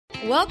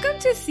Welcome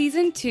to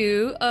season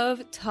 2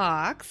 of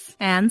Talks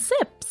and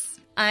Sips.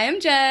 I am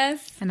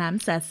Jess. And I'm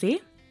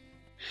Ceci.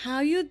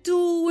 How you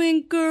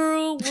doing,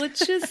 girl?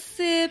 What you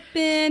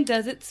sipping?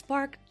 Does it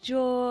spark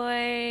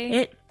joy?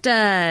 It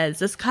does.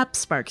 This cup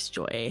sparks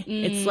joy.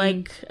 It's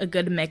like a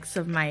good mix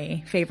of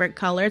my favorite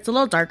color. It's a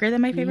little darker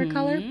than my favorite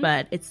color,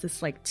 but it's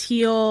this like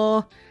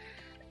teal,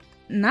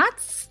 not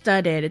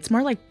studded. It's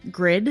more like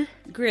grid.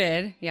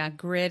 Grid. Yeah,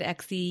 grid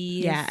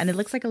XE. Yeah, and it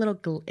looks like a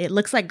little, it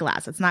looks like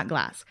glass. It's not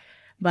glass.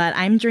 But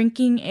I'm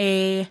drinking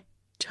a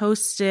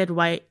toasted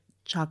white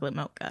chocolate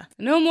mocha.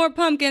 No more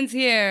pumpkins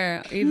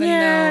here.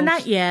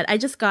 Not yet. I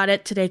just got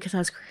it today because I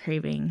was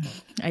craving.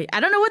 I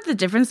don't know what the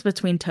difference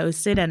between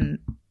toasted and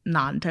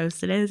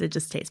non-toasted is. It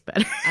just tastes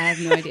better. I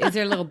have no idea. Is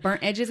there little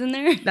burnt edges in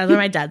there? That's what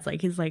my dad's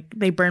like. He's like,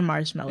 they burn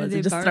marshmallows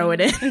and just throw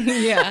it in.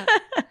 Yeah.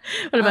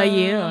 What about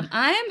you?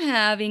 I am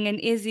having an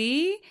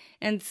Izzy,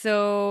 and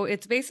so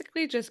it's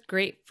basically just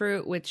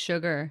grapefruit with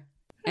sugar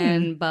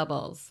and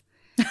bubbles.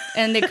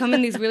 And they come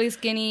in these really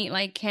skinny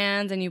like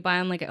cans, and you buy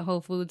them like at Whole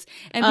Foods.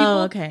 And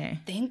people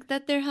think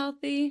that they're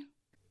healthy,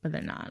 but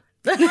they're not.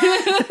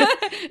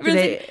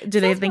 do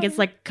they think it's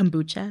like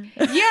kombucha?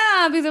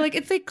 Yeah, because they're like,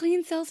 it's like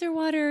clean seltzer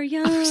water.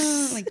 Yeah,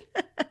 like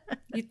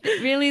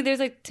really, there's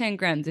like 10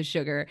 grams of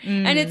sugar,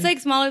 and it's like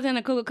smaller than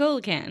a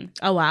Coca-Cola can.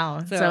 Oh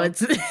wow! So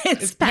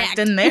it's packed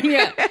in there.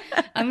 Yeah,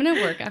 I'm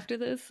gonna work after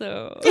this,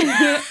 so.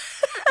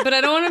 But I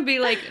don't want to be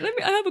like,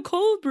 I have a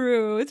cold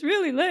brew. It's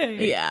really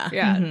late. Yeah.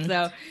 Mm-hmm.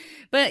 So.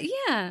 But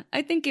yeah,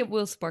 I think it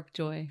will spark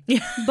joy.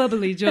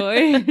 Bubbly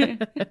joy.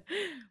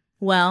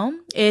 Well,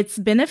 it's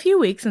been a few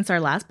weeks since our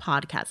last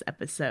podcast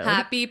episode.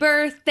 Happy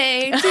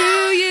birthday to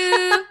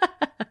you.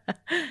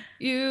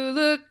 You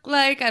look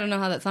like... I don't know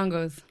how that song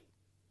goes.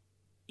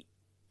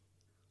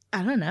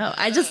 I don't know.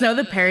 I just know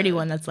the parody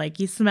one that's like,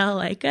 you smell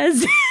like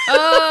us.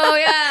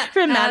 Oh, yeah.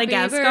 From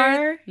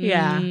Madagascar.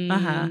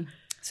 Yeah.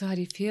 So how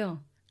do you feel?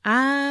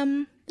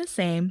 The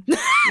same.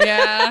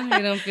 Yeah,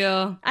 you don't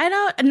feel...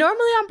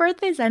 Normally on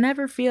birthdays, I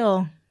never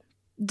feel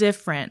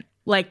different,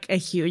 like a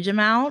huge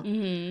amount.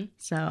 Mm-hmm.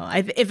 So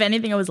if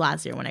anything, it was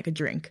last year when I could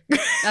drink.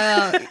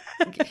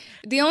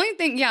 The only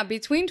thing,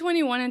 between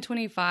 21 and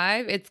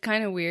 25, it's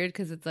kind of weird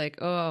because it's like,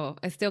 oh,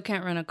 I still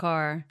can't run a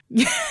car.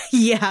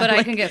 Yeah. But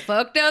I can get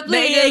fucked up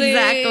legally.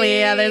 Exactly.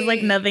 Yeah, there's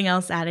like nothing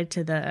else added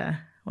to the,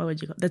 what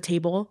would you call it? The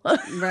table.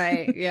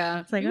 Right, yeah.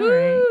 It's like, all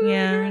right,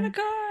 yeah. You're in a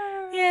car.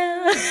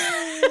 Yeah.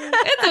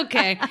 It's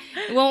okay.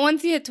 Well,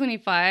 once you hit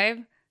 25,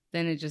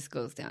 then it just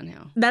goes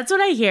downhill. That's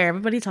what I hear.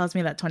 Everybody tells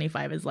me that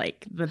 25 is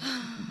like the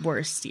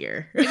worst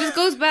year. It just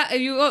goes back.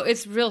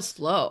 It's real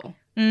slow.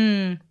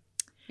 You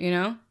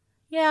know?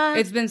 Yeah.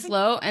 It's been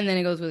slow, and then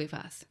it goes really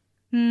fast.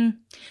 It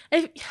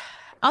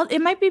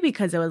might be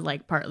because it was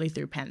like partly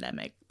through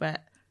pandemic,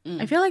 but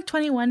I feel like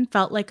 21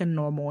 felt like a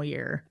normal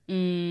year.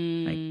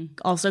 Like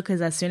also because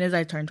as soon as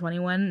I turned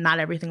 21, not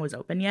everything was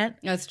open yet.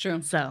 That's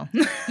true. So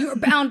you were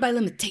bound by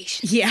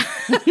limitations. Yeah.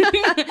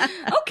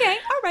 Okay.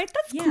 All right.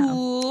 That's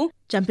cool.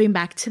 Jumping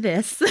back to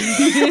this.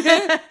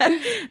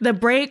 The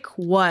break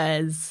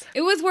was...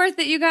 It was worth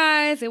it, you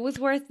guys. It was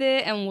worth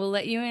it. And we'll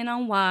let you in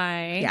on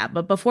why. Yeah.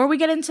 But before we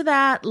get into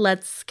that,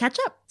 let's catch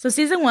up. So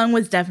season 1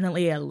 was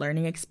definitely a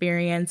learning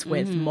experience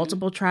with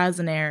multiple trials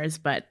and errors,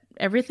 but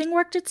everything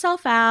worked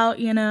itself out,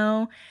 you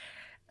know.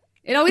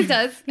 It always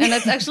does. And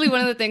that's actually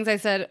one of the things I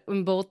said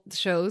in both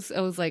shows.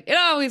 I was like, it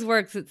always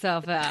works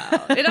itself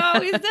out. It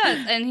always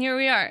does. And here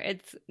we are.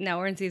 Now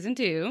we're in season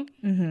 2.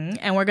 Mm-hmm.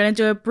 And we're going to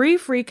do a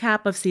brief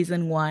recap of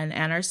season 1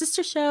 and our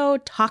sister show,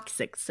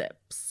 Toxic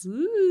Sips.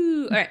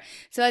 Ooh. All right.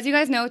 So as you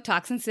guys know,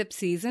 Toxic Sips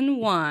season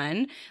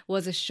 1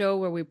 was a show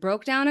where we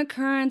broke down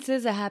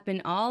occurrences that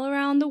happened all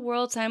around the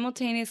world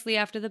simultaneously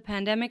after the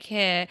pandemic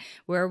hit,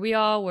 where we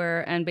all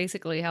were, and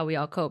basically how we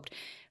all coped.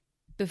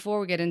 Before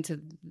we get into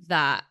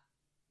that,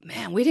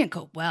 man, we didn't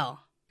cope well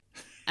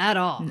at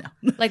all.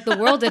 No. Like the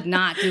world did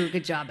not do a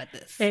good job at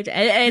this.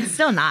 It's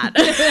still not.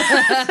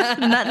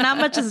 not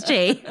much has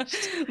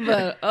changed.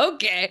 But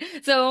okay.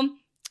 So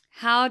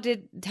how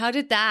did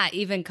that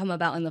even come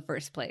about in the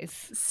first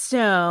place?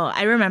 So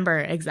I remember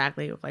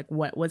exactly like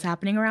what was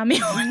happening around me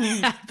when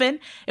it happened.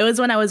 It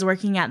was when I was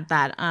working at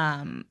that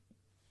I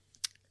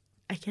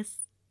guess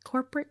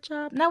corporate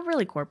job. Not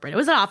really corporate. It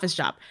was an office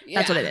job.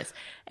 That's what it is.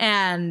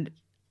 And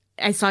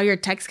I saw your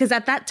text because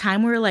at that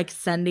time we were like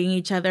sending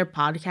each other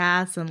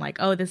podcasts and like,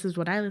 oh, this is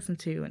what I listen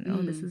to, and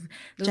oh, this is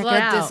There's check a lot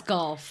it out. of disc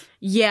golf.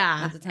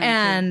 Yeah,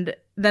 and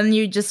then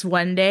you just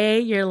one day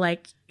you're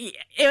like,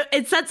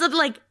 it sets up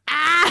like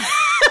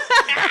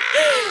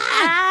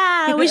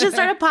we should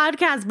start a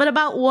podcast, but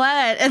about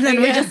what? And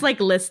then we just like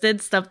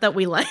listed stuff that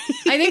we like.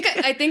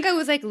 I think I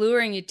was like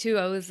luring you too.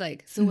 I was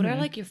like, so what are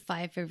like your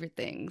 5 favorite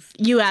things?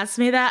 You asked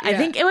me that. I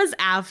think it was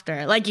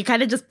after, like you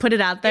kind of just put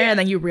it out there and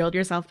then you reeled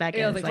yourself back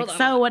in. It's like,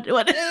 so what?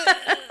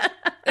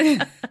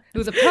 It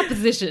was a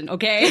proposition,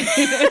 okay?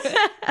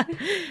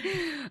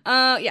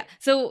 Yeah.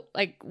 So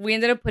like we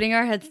ended up putting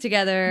our heads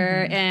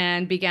together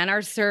and began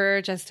our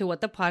search as to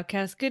what the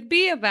podcast could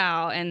be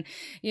about. And,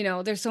 you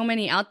know, there's so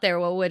many out there.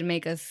 What would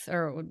make us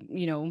or,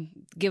 you know,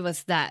 give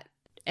us that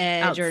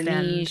edge or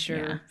Outstand, niche or,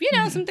 yeah. you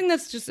know, something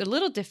that's just a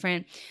little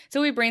different.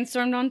 So we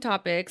brainstormed on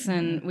topics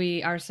and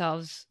we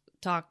ourselves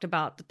talked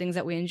about the things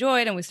that we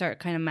enjoyed and we started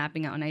kind of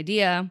mapping out an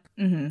idea.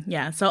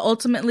 Yeah. So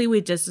ultimately, we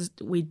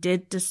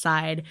did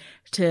decide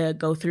to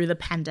go through the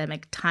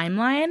pandemic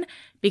timeline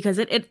because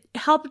it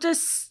helped us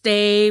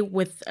stay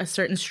with a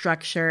certain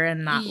structure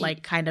and not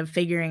like kind of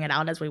figuring it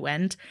out as we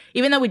went,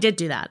 even though we did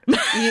do that.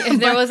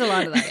 There was a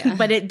lot of that, yeah.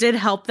 But it did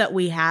help that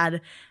we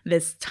had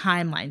this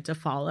timeline to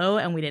follow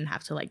and we didn't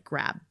have to like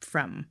grab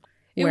from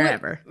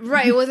wherever.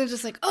 Right. It wasn't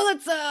just like, oh,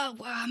 let's, wow,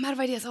 I'm out of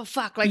ideas. Oh,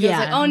 fuck. Like, it was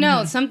like, oh,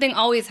 no, something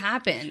always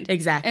happened.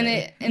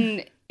 Exactly.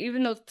 And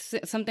even though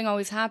something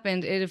always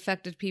happened, it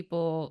affected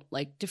people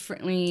like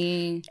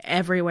differently.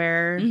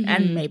 Everywhere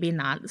and maybe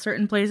not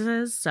certain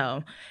places.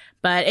 So,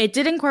 but it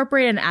did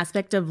incorporate an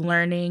aspect of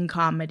learning,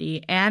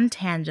 comedy, and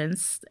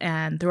tangents.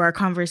 And through our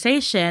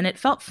conversation, it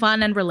felt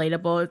fun and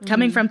relatable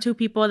coming from two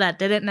people that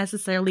didn't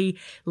necessarily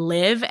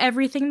live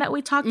everything that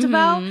we talked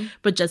about,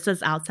 but just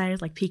as outsiders,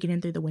 like peeking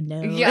in through the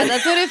window. Yeah,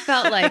 that's what it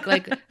felt like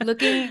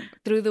looking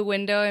through the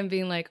window and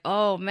being like,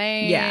 oh,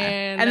 man.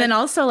 Yeah. And then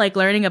also like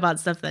learning about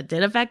stuff that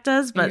did affect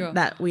us, but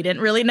that we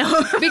didn't really know.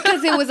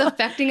 Because it was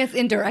affecting us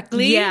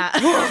indirectly. Yeah.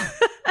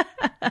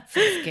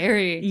 So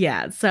scary.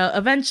 Yeah. So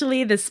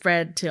eventually this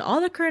spread to all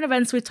the current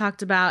events we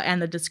talked about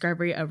and the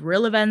discovery of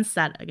real events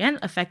that, again,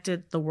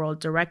 affected the world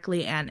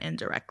directly and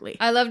indirectly.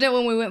 I loved it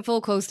when we went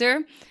full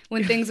coaster,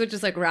 when things would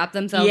just like wrap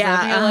themselves Yeah,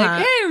 up. And you're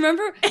like, hey,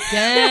 remember?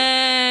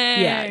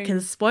 Dang. Yeah,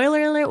 because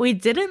spoiler alert, we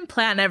didn't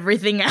plan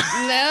everything out.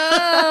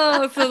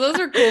 No. So those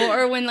are cool.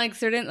 Or when like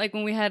certain, like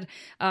when we had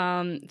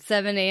 7A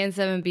and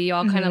 7B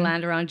all kind of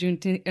land around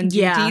Juneteenth.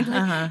 Yeah,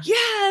 Like,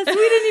 yes, we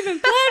didn't even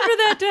plan for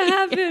that to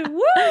happen.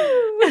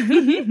 Woo!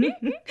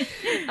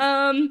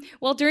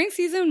 Well, during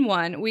season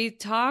 1, we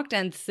talked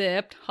and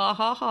sipped,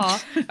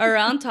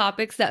 around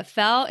topics that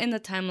fell in the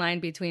timeline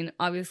between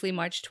obviously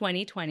March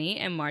 2020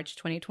 and March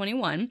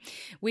 2021.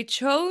 We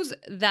chose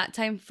that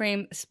time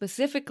frame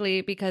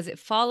specifically because it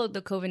followed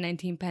the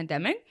COVID-19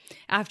 pandemic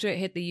after it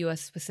hit the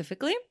US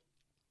specifically.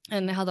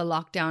 And how the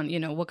lockdown, you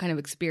know, what kind of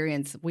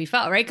experience we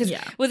felt, right? Because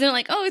wasn't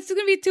like, oh, it's going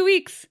to be 2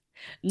 weeks.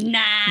 Nah.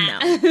 No.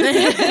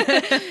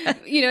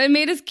 You know, it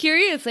made us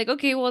curious. Like,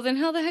 okay, well, then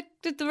how the heck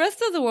did the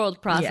rest of the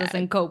world process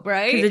and cope,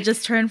 right? Because it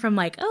just turned from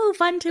like, oh,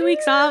 fun 2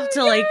 weeks off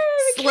to like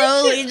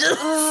slowly just...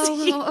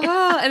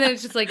 And then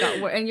it's just like,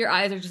 and your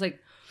eyes are just like...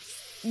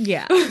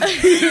 Yeah.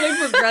 You're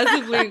like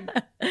progressively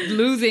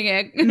losing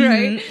it,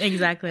 right?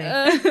 Exactly.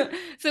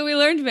 So we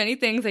learned many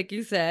things, like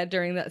you said,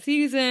 during that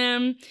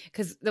season,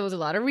 because there was a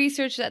lot of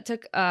research that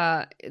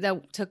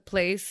took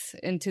place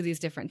into these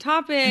different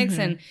topics,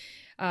 and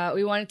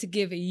we wanted to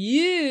give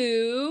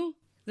you,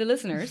 the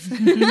listeners,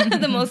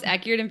 the most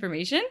accurate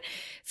information.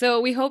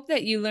 So we hope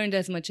that you learned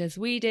as much as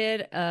we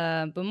did,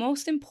 but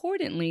most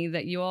importantly,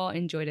 that you all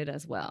enjoyed it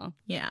as well.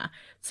 Yeah.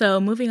 So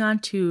moving on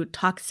to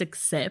Toxic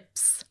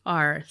Sips,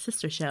 our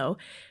sister show,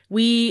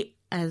 we,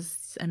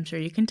 as I'm sure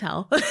you can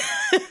tell,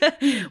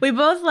 we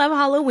both love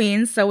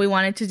Halloween, so we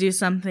wanted to do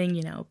something,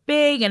 you know,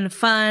 big and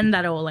fun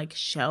that will like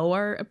show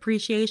our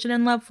appreciation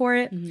and love for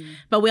it.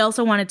 But we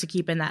also wanted to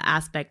keep in that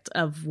aspect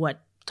of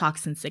what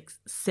Toxin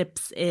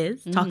Sips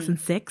is. Toxin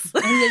 6.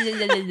 Say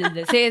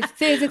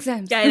it 6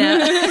 times. I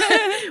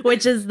know.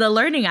 Which is the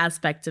learning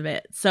aspect of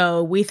it.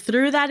 So we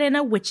threw that in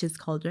a witch's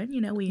cauldron.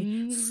 You know,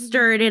 we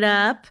stirred it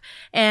up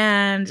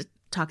and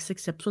Toxic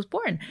Sips was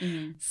born.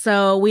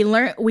 So we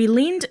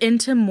leaned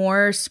into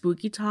more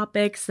spooky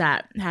topics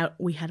that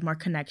we had more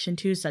connection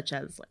to, such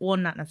as, well,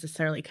 not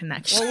necessarily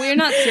connection. Well, we're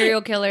not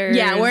serial killers.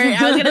 Yeah, I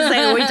was gonna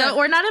say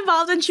we're not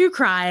involved in true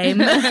crime,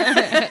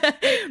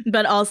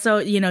 but also,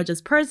 you know,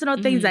 just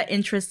personal things that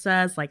interest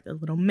us, like the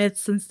little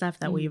myths and stuff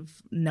that we've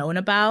known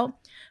about.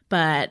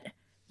 But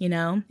you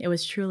know, it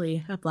was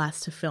truly a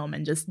blast to film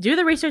and just do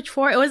the research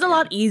for. It was a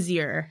lot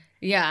easier.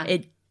 Yeah,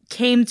 it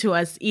came to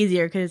us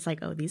easier because it's like,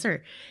 oh, these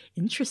are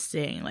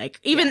interesting. Like,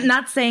 even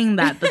not saying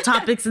that the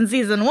topics in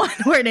season 1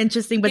 weren't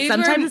interesting, but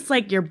sometimes it's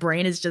like your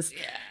brain is just,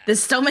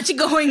 there's so much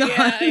going on.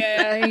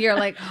 Yeah. And you're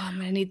like, oh, I'm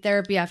going to need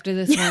therapy after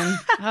this one.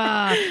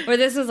 Or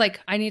this is like,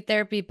 I need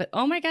therapy, but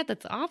oh my God,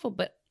 that's awful.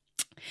 But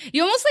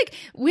you almost like,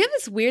 we have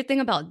this weird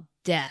thing about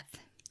death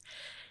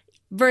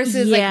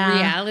versus like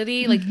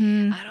reality. Like,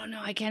 I don't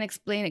know, I can't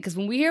explain it. Because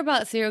when we hear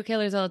about serial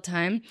killers all the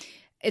time,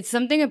 it's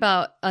something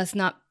about us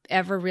not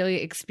ever really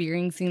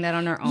experiencing that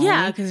on our own.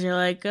 Yeah, because you're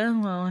like,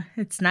 oh, well,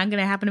 it's not going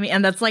to happen to me.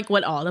 And that's like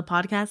what all the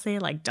podcasts say.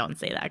 Like, don't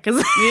say that.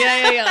 Cause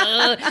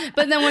yeah.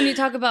 But then when you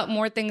talk about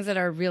more things that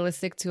are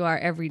realistic to our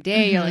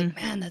everyday, you're like,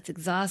 man, that's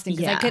exhausting.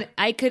 Because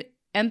I could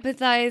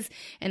empathize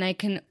and I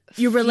can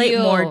relate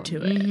more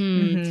to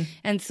it.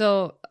 And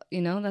so,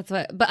 you know, that's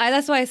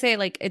why I say,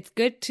 like, it's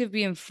good to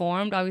be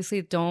informed.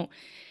 Obviously, don't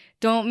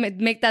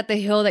make that the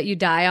hill that you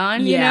die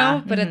on, you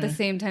know? But at the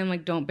same time,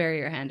 like, don't bury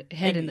your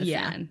head in the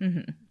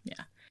sand. Yeah.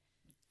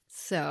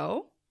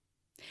 So,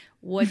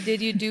 what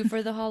did you do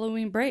for the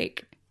Halloween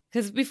break?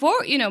 Because before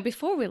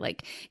we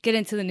like get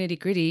into the nitty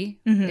gritty,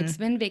 it's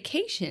been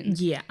vacation.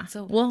 Yeah.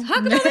 So we'll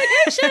talk about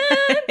vacation.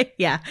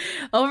 Yeah.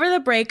 Over the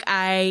break,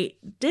 I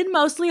did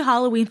mostly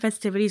Halloween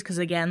festivities because,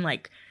 again,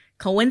 like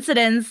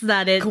coincidence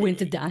that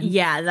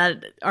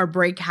that our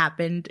break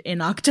happened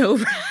in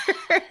October.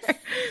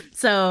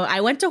 So I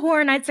went to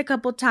Horror Nights a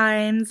couple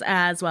times,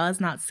 as well as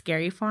Not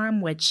Scary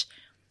Farm, which,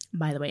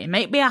 by the way, it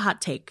might be a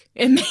hot take.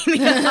 But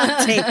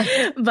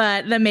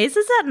the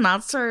mazes at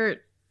Knott's are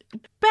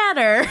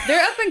better.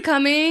 They're up and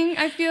coming,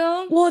 I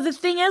feel. Well, the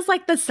thing is,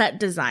 like, the set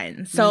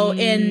design. So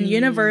in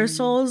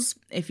Universal's,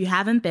 if you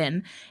haven't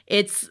been,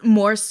 it's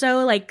more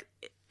so like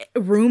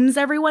rooms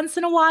every once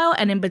in a while,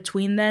 and in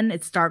between then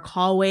it's dark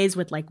hallways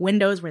with like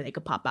windows where they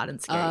could pop out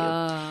and scare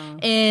you.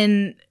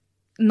 In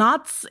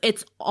Knott's,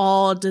 it's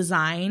all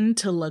designed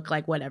to look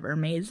like whatever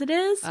maze it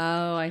is.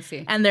 Oh, I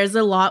see. And there's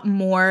a lot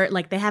more,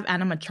 like, they have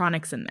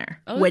animatronics in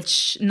there,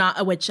 which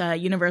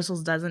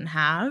Universal's doesn't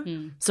have.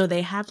 So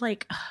they had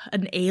like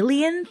an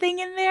alien thing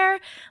in there,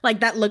 like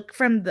that look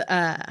from the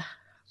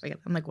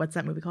I'm like, what's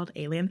that movie called?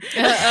 Alien.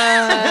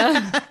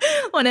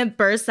 When it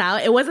bursts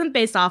out, it wasn't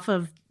based off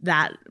of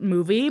that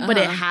movie, but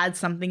it had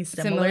something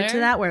similar to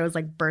that, where it was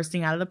like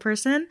bursting out of the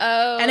person.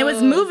 And it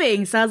was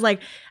moving. So I was like,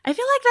 I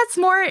feel like that's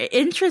more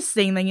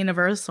interesting than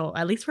Universal,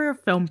 at least for a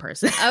film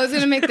person. I was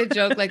going to make the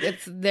joke like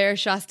it's their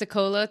Shasta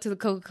Cola to the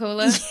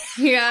Coca-Cola.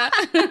 Yeah.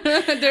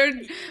 They're,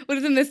 what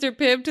is it, Mr.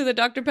 Pibb to the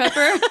Dr.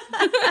 Pepper?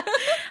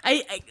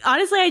 I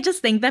honestly, I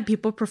just think that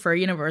people prefer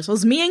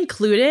Universals, me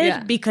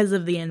included, because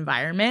of the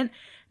environment.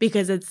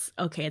 Because it's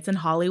in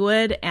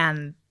Hollywood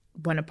and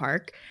Buena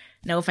Park.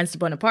 No offense to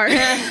Buena Park,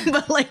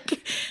 but like,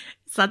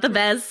 it's not the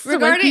best.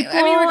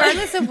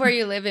 Regardless of where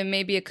you live, it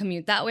may be a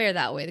commute that way or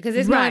that way, because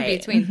there's no in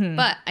between.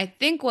 But I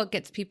think what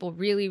gets people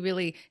really,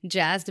 really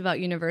jazzed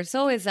about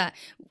Universal is that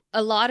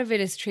a lot of it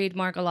is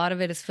trademark, a lot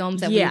of it is films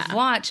that we've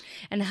watched,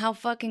 and how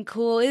fucking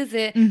cool is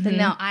it that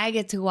now I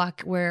get to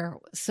walk where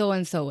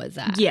so-and-so was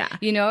at. Yeah.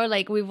 You know,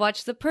 like we've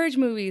watched the Purge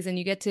movies and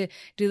you get to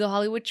do the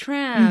Hollywood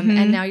Tram,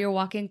 and now you're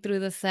walking through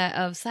the set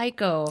of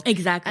Psycho.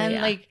 Exactly.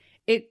 And like,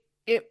 it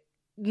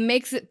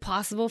makes it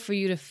possible for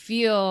you to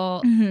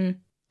feel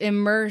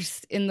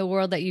immersed in the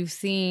world that you've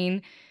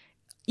seen.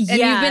 And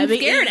you've been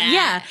scared at.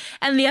 Yeah.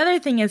 And the other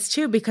thing is,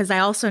 too, because I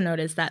also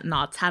noticed that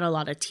Knott's had a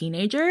lot of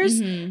teenagers,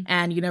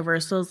 and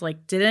Universal's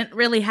like didn't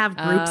really have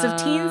groups of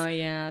teens. Oh,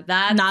 yeah.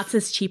 Knott's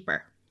is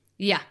cheaper.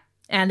 Yeah.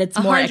 And it's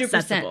more 100%.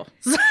 Accessible.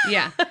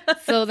 Yeah.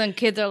 So then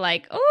kids are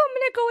like, oh, I'm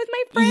going to go with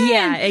my friends.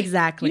 Yeah,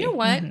 exactly. You know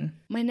what?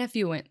 My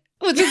nephew went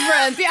with his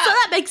friends. Yeah. So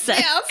that makes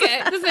sense. Yeah,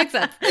 okay. This makes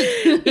sense.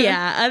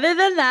 Yeah. Other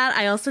than that,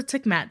 I also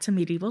took Matt to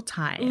Medieval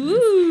Times.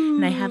 Ooh.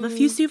 And I have a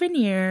few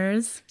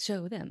souvenirs.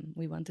 Show them.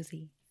 We want to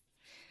see.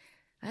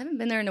 I haven't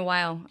been there in a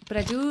while, but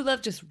I do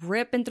love just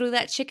ripping through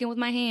that chicken with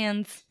my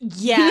hands.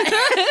 Yeah.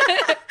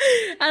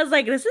 I was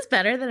like, this is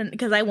better than,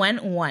 because I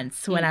went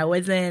once when I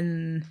was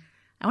in,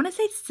 I want to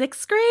say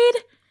 6th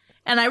grade.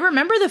 And I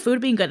remember the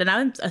food being good, and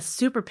I'm a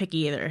super picky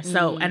eater.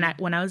 So, and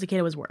when I was a kid,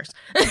 it was worse.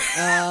 So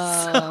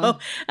I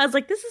was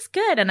like, this is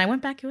good. And I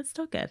went back, it was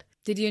still good.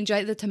 Did you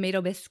enjoy the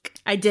tomato bisque?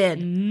 I did.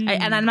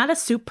 And I'm not a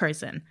soup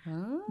person,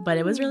 but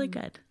it was really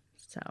good.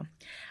 So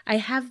I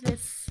have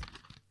this.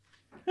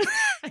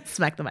 I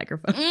smacked the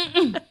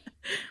microphone.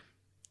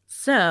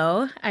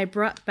 So I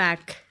brought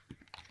back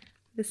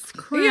this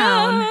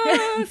crown.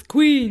 Yes,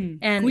 queen.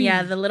 And queen.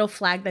 Yeah, the little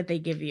flag that they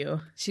give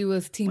you. She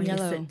was team when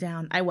yellow. You sit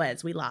down.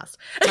 We lost.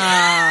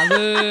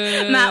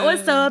 Matt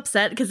was so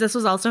upset because this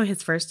was also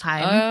his first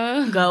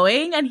time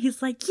going. And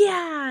he's like,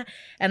 yeah.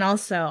 And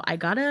also, I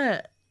got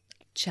a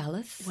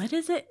chalice. What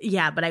is it?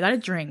 Yeah, but I got a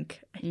drink.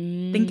 I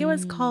think it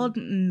was called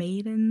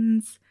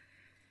Maiden's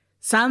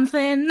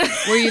something.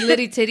 Were you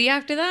litty titty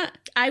after that?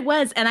 I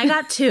was, and I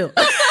got 2.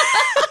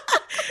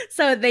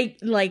 So they,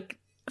 like,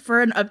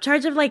 for an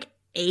upcharge of like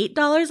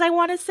 $8, I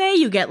want to say,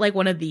 you get like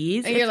one of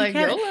these. And you're like,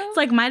 YOLO. It's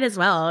like, might as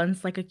well. And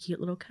it's like a cute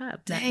little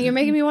cup. Dang, you're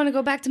making me want to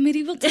go back to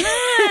Medieval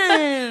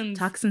Times.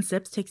 Talks and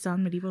Sips takes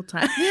on Medieval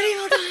Times.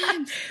 Medieval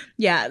Times.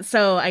 Yeah,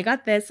 so I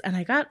got this, and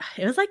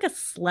it was like a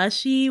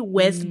slushie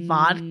with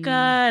vodka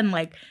and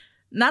like,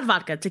 not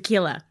vodka,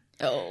 tequila.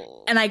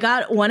 Oh. And I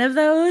got one of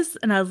those,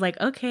 and I was like,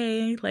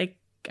 okay, like,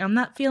 I'm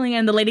not feeling it.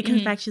 And the lady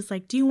comes back, she's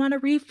like, do you want a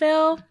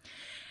refill?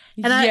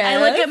 And I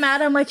look at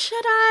Matt, I'm like,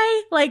 should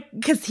I? Like,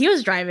 because he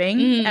was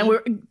driving, and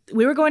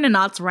we were going to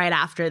Knott's right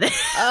after this.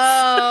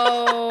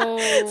 Oh.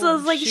 So I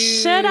was like,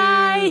 should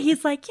I?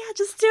 He's like, yeah,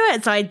 just do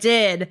it. So I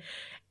did.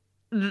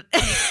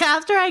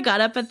 After I got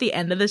up at the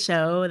end of the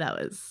show, that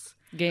was...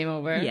 game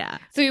over. Yeah.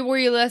 So were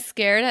you less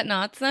scared at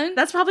Knott's then?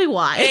 That's probably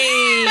why.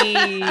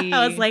 Hey.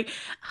 I was like,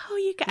 oh,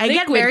 you guys. I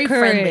get very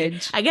friendly.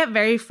 I get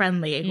very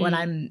friendly when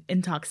I'm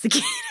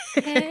intoxicated.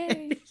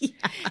 Hey.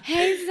 Yeah.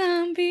 Hey,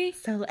 zombie.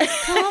 So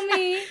call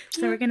me.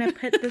 So we're going to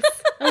put this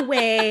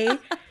away.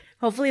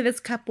 Hopefully this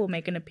cup will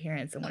make an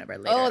appearance in one of our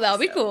later Oh, that'll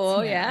be episodes.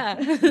 cool. Yeah.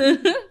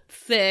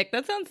 Sick.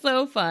 That sounds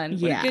so fun.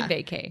 What a good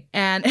vacay.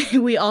 And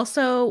we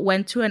also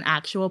went to an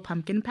actual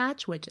pumpkin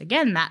patch, which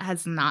again, Matt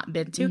has not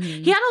been to.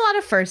 He had a lot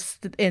of firsts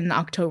in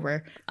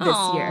October this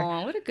year.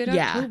 Oh, what a good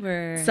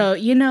October. So,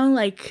 you know,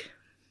 like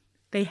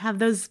they have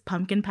those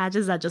pumpkin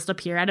patches that just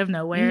appear out of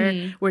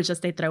nowhere where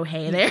just they throw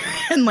hay there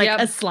and like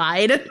a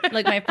slide.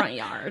 Like my front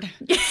yard.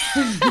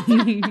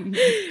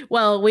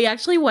 Well, we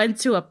actually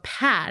went to a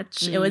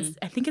patch. It was,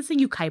 I think it's in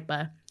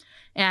Ukaipa.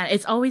 And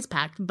it's always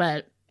packed,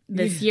 but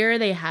this year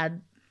they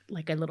had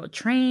like a little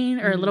train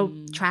or a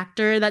little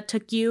tractor that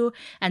took you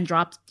and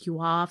dropped you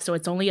off. So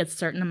it's only a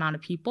certain amount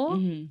of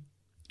people.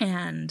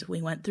 And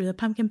we went through the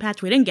pumpkin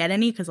patch. We didn't get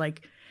any because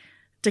like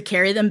to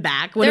carry them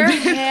back would They're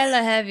have been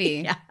hella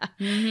heavy.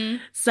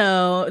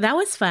 So that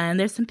was fun.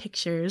 There's some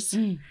pictures.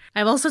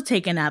 I've also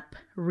taken up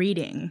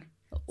reading.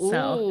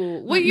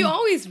 So, well, you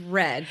always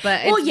read,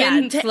 but it's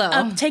been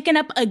slow. Taken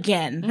up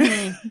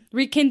again.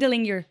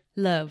 Rekindling your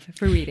love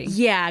for reading.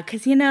 Yeah,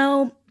 because, you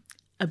know,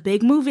 a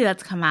big movie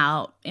that's come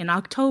out in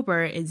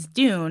October is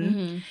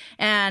Dune.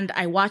 And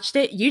I watched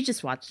it. You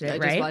just watched it,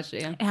 right? I just watched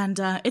it, yeah. And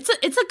it's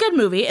a good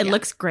movie. It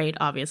looks great,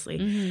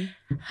 obviously.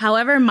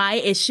 However, my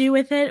issue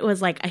with it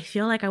was like, I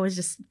feel like I was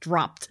just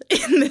dropped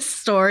in this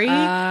story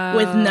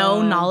with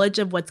no knowledge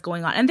of what's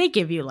going on. And they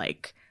give you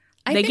like,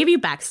 they give you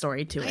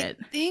backstory to it.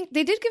 I think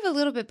they did give a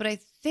little bit, but I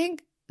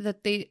think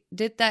that they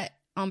did that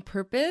on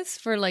purpose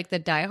for like the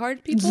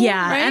diehard people.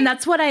 Yeah, right? and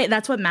that's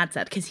what Matt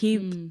said because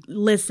he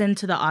listened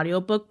to the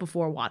audiobook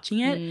before watching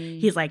it.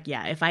 He's like,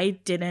 yeah, if I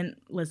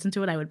didn't listen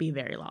to it, I would be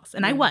very lost.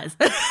 And I was.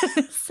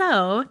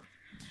 So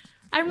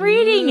I'm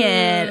reading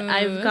it.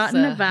 I've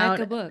gotten about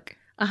heck of a book.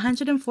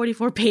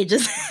 144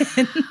 pages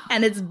in,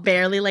 and it's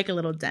barely like a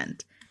little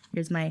dent.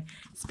 Here's my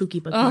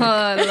spooky bookmark. Oh,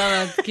 I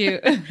love it. It's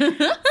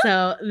cute.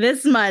 So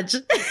this much.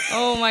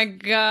 Oh my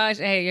gosh.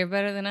 Hey, you're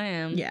better than I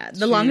am. Yeah.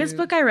 The longest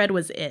book I read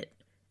was It.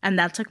 And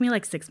that took me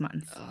like 6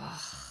 months.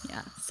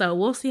 Yeah. So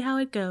we'll see how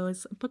it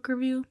goes. Book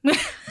review.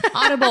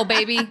 Audible,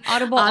 baby.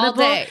 Audible all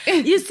day.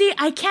 You see,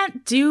 I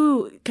can't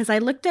do, because I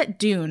looked at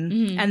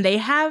Dune and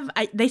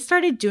they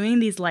started doing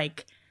these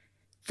like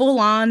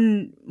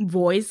full-on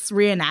voice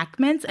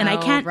reenactments, and I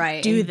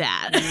can't do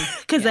that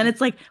because then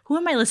it's like, who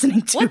am I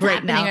listening to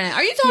right now?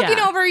 Are you talking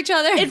over each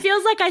other? It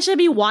feels like I should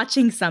be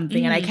watching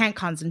something, and I can't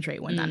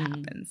concentrate when that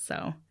happens.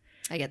 So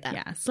I get that.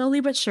 Yeah, slowly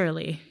but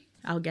surely,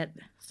 I'll get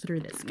through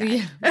this guy.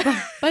 Yeah.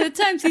 By the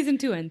time season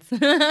 2 ends.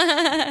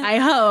 I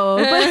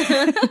hope.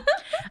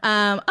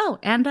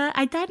 And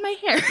I dyed my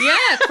hair.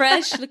 Yeah,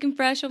 fresh, looking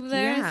fresh over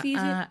there.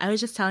 Yeah, I was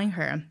just telling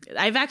her,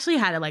 I've actually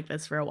had it like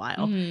this for a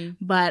while,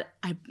 but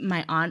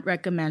my aunt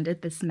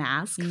recommended this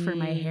mask for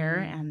my hair,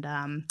 and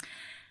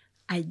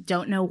I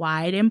don't know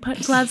why I didn't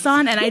put gloves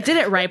on, and I did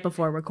it right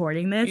before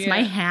recording this. Yeah.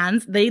 My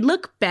hands, they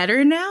look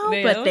better now,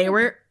 but they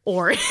were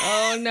orange.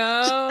 Oh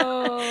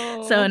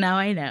no. So now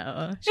I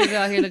know. She's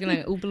out here looking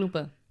like Oompa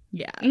Loompa.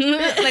 Yeah.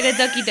 Like a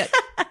ducky duck.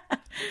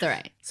 It's all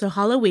right. So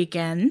Halloween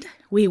weekend,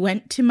 we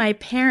went to my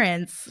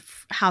parents'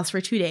 house for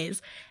 2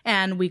 days,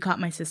 and we caught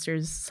my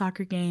sister's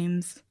soccer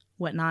games,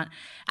 whatnot.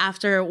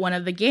 After one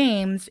of the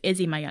games,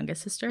 Izzy, my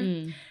youngest sister,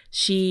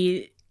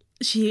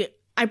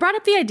 I brought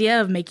up the idea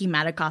of making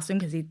Matt a costume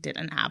because he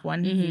didn't have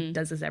one. He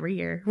does this every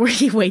year where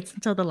he waits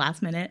until the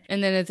last minute.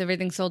 And then it's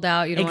everything sold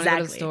out. You don't want to go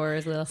to the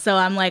stores. So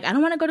I'm like, I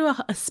don't want to go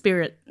to a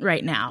Spirit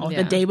right now,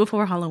 the day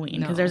before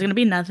Halloween, because there's going to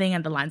be nothing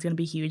and the line's going to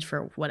be huge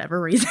for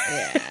whatever reason.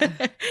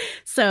 Yeah.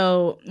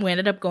 So we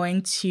ended up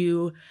going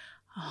to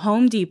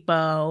Home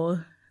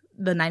Depot,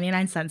 the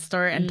 99-cent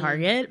store, and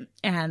Target,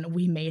 and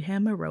we made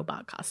him a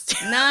robot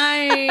costume.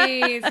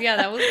 Nice. Yeah,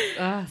 that was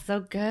so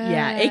good.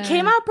 Yeah, it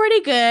came out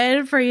pretty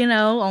good for,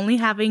 only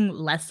having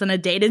less than a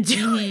day to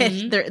do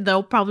it.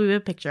 There'll probably be a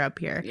picture up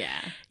here. Yeah.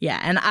 Yeah,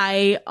 and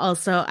I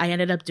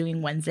ended up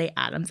doing Wednesday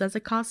Addams as a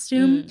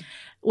costume,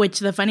 which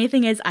the funny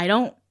thing is I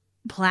don't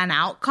plan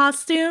out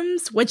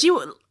costumes, which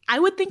I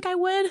would think I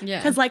would.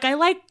 Yeah. Because, I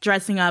like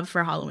dressing up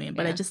for Halloween,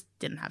 but I just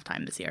didn't have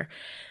time this year.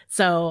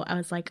 So I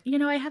was like,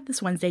 I have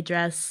this Wednesday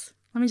dress.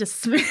 Let me just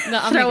throw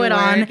it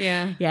on.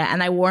 Yeah. Yeah.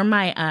 And I wore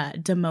my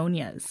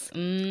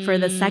demonias for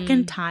the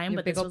second time,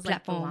 but this was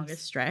the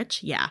longest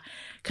stretch. Yeah.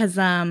 Because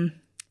I'm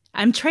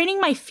training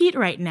my feet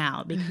right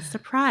now because,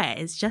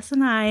 surprise, Jess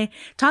and I,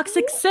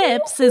 Toxic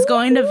Sips is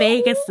going to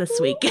Vegas this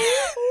week.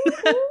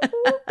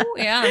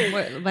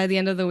 Yeah. By the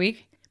end of the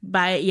week?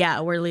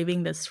 We're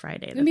leaving this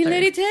Friday. Be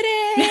Lady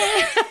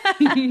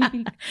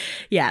Titty.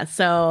 Yeah,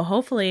 so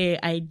hopefully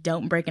I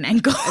don't break an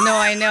ankle. No,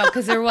 I know,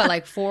 because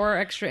they're 4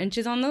 extra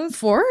inches on those?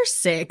 4 or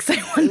 6, I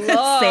want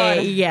to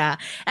say. Yeah,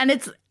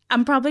 and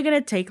I'm probably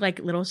gonna take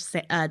little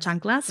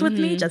chanclas with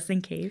me just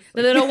in case.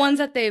 The little ones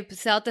that they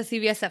sell at the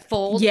CVS that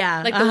fold.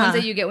 Yeah, the ones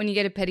that you get when you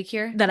get a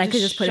pedicure. That I could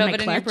just put in my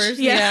clutch. In your purse.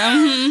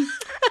 Yeah.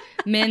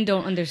 Men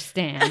don't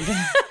understand.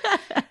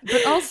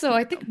 But also,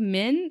 I think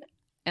men.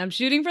 I'm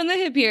shooting from the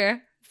hip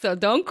here. So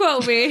don't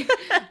quote me.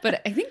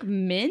 But I think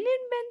men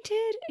invent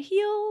printed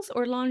heels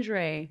or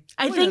lingerie?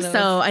 I One think of so.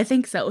 those. I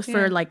think so. Yeah.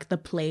 For like the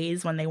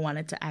plays when they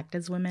wanted to act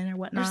as women or Or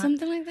whatnot.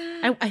 something like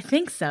that. I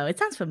think so. It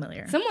sounds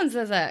familiar. Someone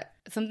says that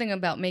something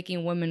about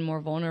making women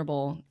more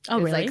vulnerable Oh,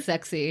 is really? like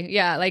sexy.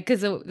 Yeah, like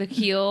because the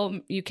heel,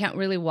 you can't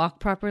really walk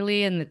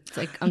properly and it's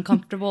like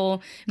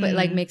uncomfortable, but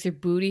like makes your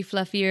booty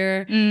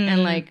fluffier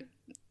and like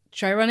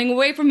try running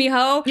away from me,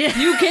 ho. Yeah.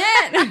 You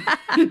can't.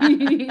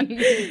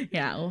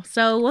 Yeah.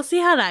 So we'll see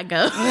how that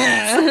goes.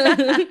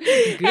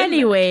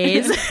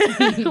 Anyways,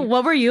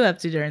 what were you up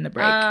to during the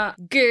break?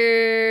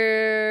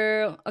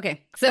 Girl.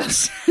 Okay, so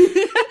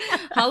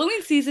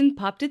Halloween season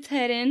popped its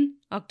head in.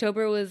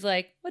 October was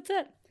like, what's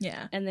up?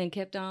 Yeah. And then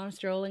kept on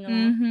strolling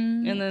along.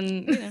 Mhm. And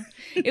then,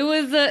 it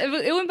was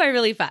it went by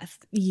really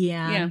fast.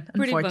 Yeah.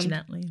 pretty bummed.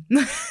 Unfortunately.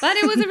 But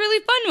it was a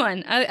really fun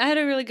one. I had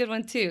a really good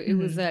one too. It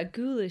was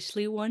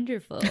ghoulishly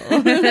wonderful.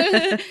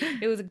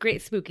 It was a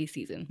great spooky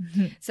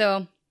season.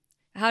 So,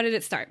 how did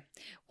it start?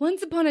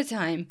 Once upon a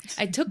time,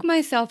 I took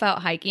myself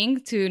out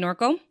hiking to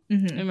Norco.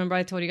 Remember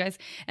I told you guys,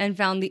 and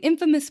found the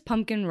infamous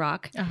Pumpkin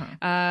Rock.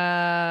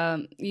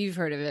 You've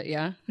heard of it,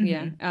 yeah?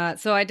 Yeah.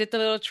 So I did the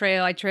little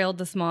trail. I trailed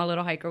the small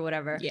little hike or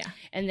whatever. Yeah.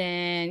 And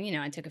then,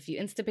 I took a few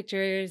Insta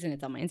pictures and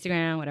it's on my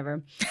Instagram,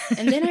 whatever.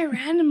 And then I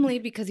randomly,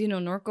 because,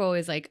 Norco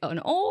is like an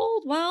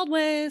old Wild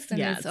West. And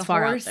Yeah, it's it's a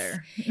far horse. out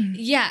there.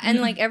 Yeah.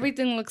 And like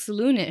everything looks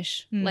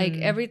loonish. Like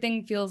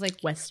everything feels like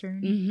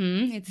Western.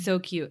 It's so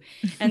cute.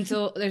 And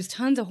so there's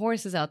tons of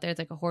horses out there. It's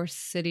like a horse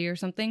city or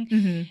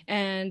something.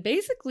 And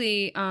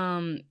basically,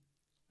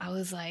 I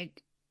was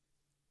like,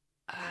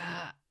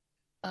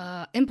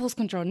 impulse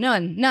control,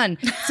 none.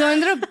 So I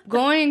ended up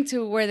going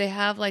to where they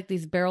have like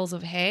these barrels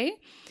of hay.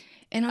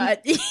 And I'm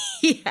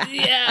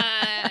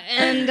yeah.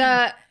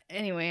 And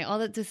anyway, all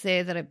that to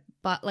say that I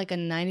bought like a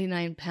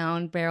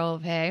 99-pound barrel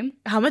of hay.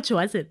 How much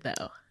was it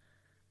though?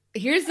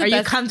 Here's the Are you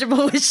best.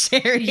 comfortable with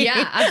sharing?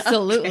 Yeah,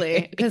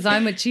 absolutely. Because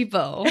I'm a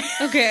cheapo.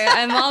 Okay.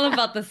 I'm all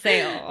about the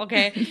sale.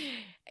 Okay.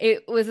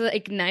 It was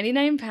like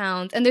 99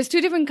 pounds. And there's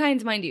two different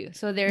kinds, mind you.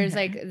 So there's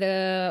like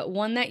the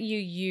one that you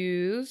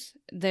use.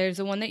 There's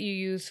the one that you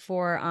use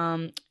for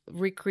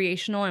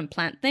recreational and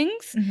plant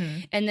things.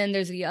 And then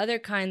there's the other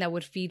kind that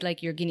would feed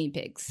like your guinea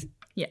pigs.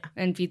 Yeah.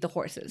 And feed the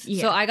horses.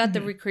 Yeah. So I got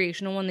the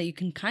recreational one that you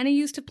can kind of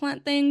use to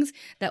plant things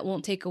that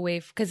won't take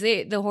away, because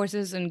the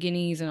horses and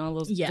guineas and all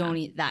those don't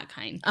eat that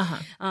kind.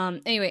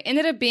 Anyway,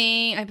 ended up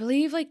being, I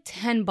believe, like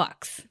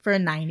 $10 For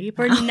 90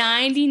 for pounds.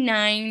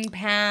 99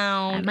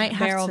 pound I might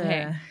barrel have of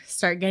hay. to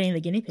start getting the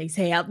guinea pigs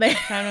hay out there.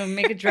 Trying to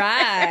make a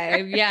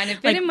drive. Yeah, and it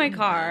fit Like- in my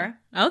car.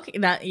 Okay,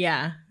 that's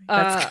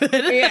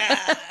good.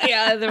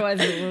 yeah, otherwise,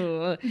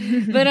 ooh.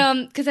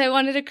 But because I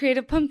wanted to create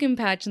a pumpkin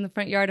patch in the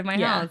front yard of my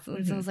Yeah. house,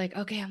 and so I was like,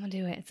 okay, I'm gonna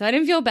do it. So I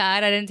didn't feel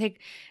bad. I didn't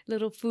take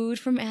little food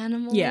from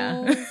animals.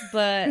 Yeah.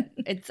 But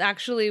it's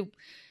actually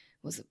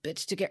was a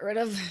bitch to get rid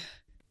of.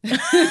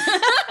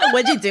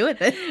 What'd you do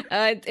with it?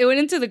 It went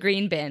into the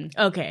green bin,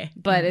 Okay.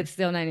 but it's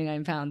still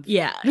 99 pounds.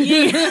 Yeah.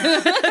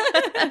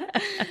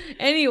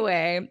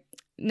 Anyway,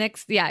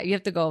 next, you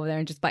have to go over there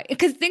and just buy.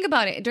 Because think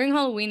about it. During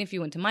Halloween, if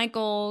you went to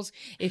Michael's,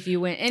 if you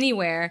went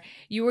anywhere,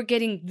 you were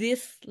getting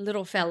this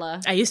little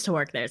fella I used to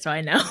work there, so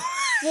I know.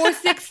 for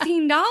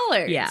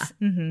 $16. Yeah.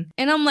 And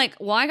I'm like,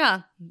 well, I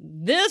got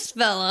this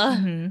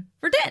fella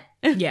for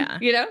 10.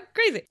 Yeah.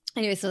 Crazy.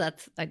 Anyway, so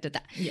I did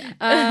that.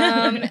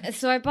 Yeah.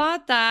 So I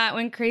bought that,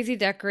 went crazy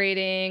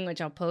decorating,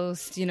 which I'll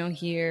post,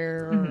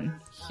 here or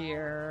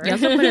here. You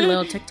also put a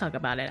little TikTok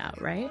about it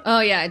out, right? Oh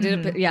yeah, I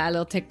did a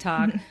little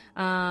TikTok.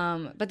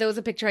 But there was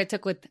a picture I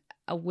took with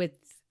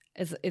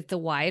it's the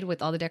wide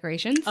with all the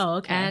decorations. Oh,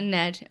 okay. And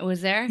Ned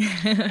was there,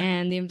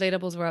 and the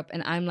inflatables were up,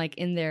 and I'm like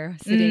in there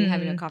sitting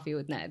having a coffee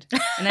with Ned.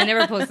 And I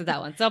never posted that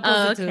one, so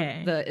I'll post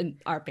it to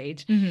our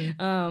page.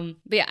 But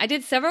yeah, I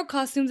did several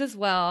costumes as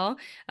well,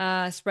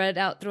 spread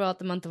out throughout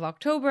the month of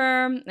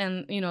October,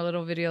 and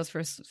little videos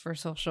for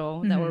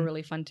social that were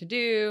really fun to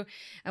do.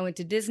 I went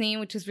to Disney,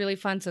 which was really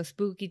fun. So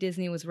Spooky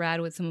Disney was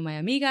rad with some of my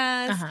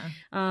amigas.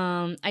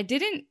 I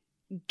didn't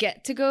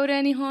get to go to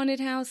any haunted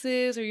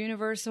houses or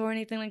Universal or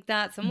anything like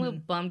that, so I'm a little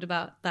bummed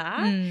about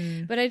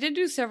that. But I did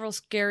do several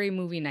scary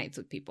movie nights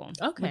with people,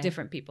 with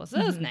different people, so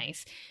that was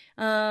nice.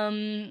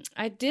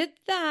 I did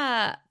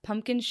that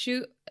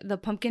the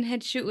pumpkin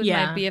head shoot with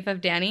my BFF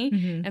Danny,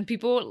 and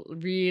people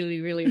really,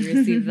 really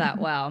received that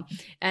well.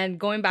 And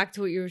going back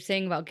to what you were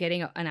saying about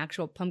getting an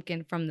actual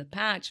pumpkin from the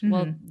patch,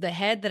 well, the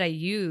head that I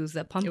used,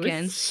 the pumpkin,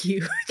 It was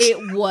huge.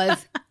 it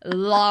was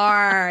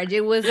large.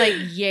 It was like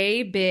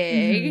yay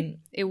big.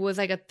 It was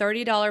like a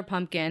 $30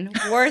 pumpkin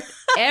worth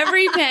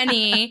every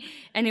penny.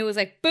 And it was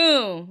like,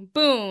 boom,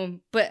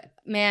 boom. But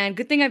man,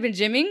 good thing I've been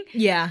gymming.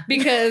 Yeah.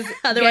 Because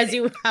Otherwise,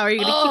 how are you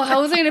going to keep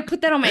how was I going to put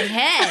that on my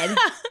head?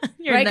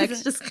 Your right?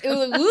 neck's 'Cause just it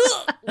was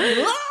like,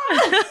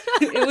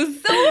 it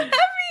was so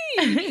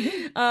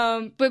heavy.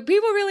 But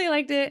people really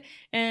liked it.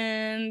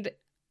 And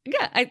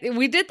yeah,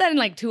 we did that in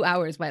like 2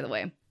 hours, by the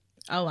way.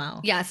 Oh,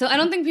 wow. Yeah, so I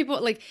don't think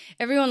people, like,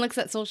 everyone looks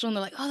at social and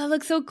they're like, oh, that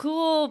looks so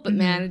cool. But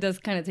man, it does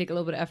kind of take a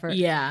little bit of effort.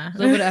 Yeah. A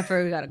little bit of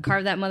effort. We got to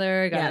carve that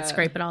mother. Yeah,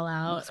 scrape it all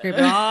out. Scrape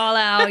it all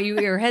out.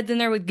 Your head's in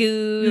there with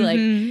goo.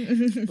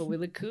 Like, but we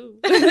look cool.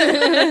 So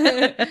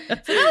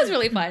that was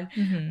really fun.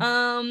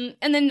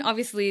 And then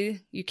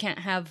obviously you can't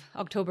have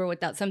October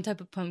without some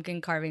type of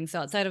pumpkin carving. So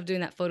outside of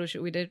doing that photo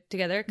shoot we did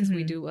together, because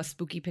we do a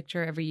spooky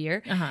picture every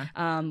year,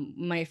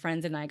 my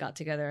friends and I got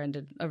together and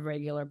did a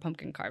regular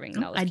pumpkin carving.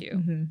 And that was cute.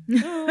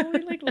 Oh,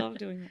 we like love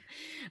doing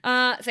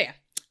that. So yeah,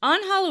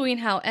 on Halloween,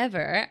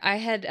 however, I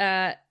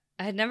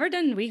had never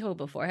done WeHo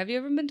before. Have you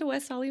ever been to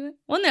West Hollywood?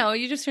 Well, no,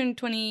 you just turned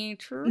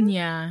 22.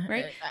 Yeah.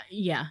 Right?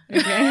 Yeah.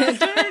 Okay.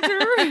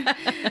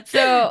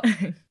 So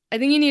I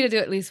think you need to do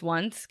it at least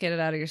once, get it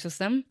out of your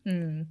system,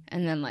 and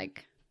then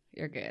like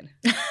you're good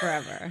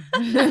forever.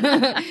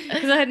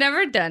 Because I had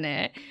never done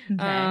it.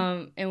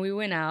 Okay. And we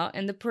went out,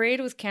 and the parade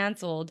was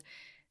canceled.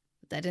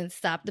 That didn't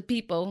stop the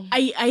people.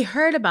 I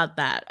heard about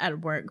that at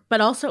work, but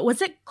also,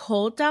 was it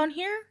cold down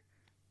here?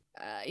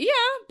 Yeah,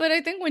 but I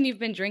think when you've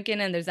been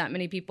drinking and there's that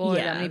many people or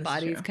Yeah, that many that's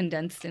bodies true.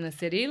 condensed in a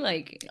city,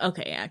 like,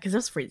 Okay, yeah, because it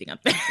was freezing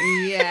up there.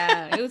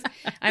 yeah, it was.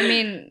 I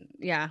mean,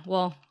 yeah.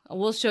 Well,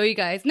 we'll show you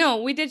guys.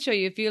 No, we did show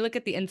you. If you look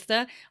at the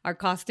Insta, our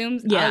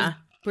costumes, I Yeah. was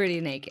pretty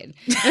naked,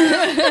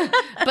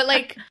 but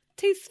like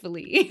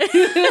tastefully.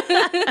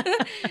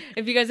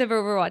 If you guys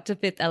ever watched The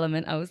Fifth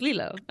Element, I was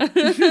Lilo.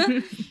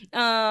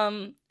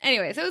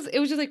 Anyway, so it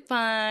was just like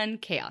fun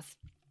chaos.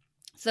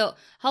 So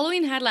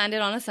Halloween had landed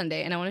on a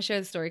Sunday, and I want to share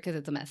the story because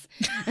it's a mess.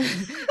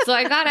 So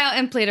I got out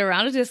and played a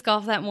round of disc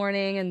golf that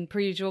morning, and per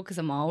usual, because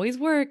I'm always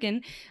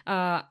working,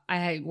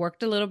 I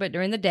worked a little bit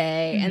during the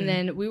day, and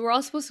then we were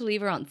all supposed to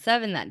leave around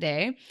 7 that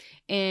day,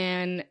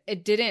 and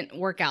it didn't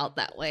work out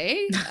that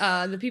way.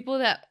 The people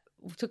that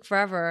took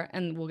forever,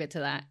 and we'll get to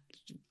that,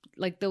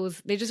 like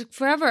they just took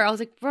forever. I was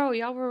like, bro,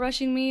 y'all were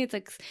rushing me. It's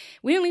like,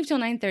 we didn't leave till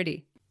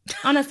 9:30.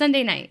 On a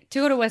Sunday night to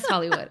go to West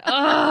Hollywood.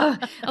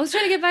 Ugh. I was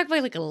trying to get back by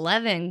like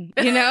 11,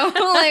 you know?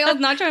 Like, I was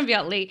not trying to be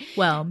out late.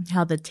 Well,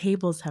 how the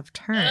tables have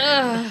turned.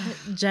 Ugh.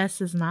 Jess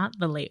is not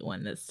the late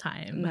one this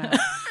time. No,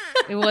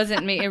 it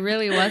wasn't me. It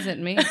really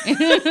wasn't me.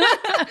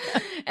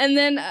 And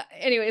then,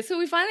 anyway, so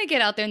we finally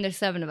get out there, and there's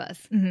 7 of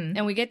us.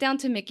 And we get down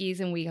to Mickey's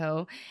and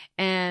WeHo,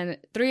 and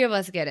 3 of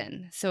us get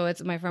in. So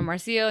it's my friend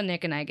Marcio,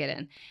 Nick, and I get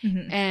in.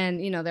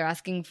 And, you know, they're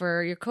asking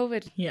for your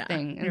COVID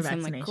thing. And your so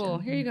I'm like, vaccination. cool,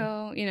 here you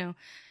go, you know.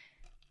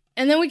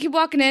 And then we keep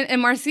walking in,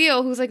 and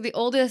Marcio, who's like the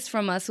oldest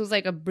from us, who's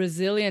like a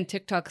Brazilian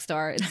TikTok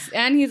star,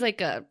 and he's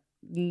like a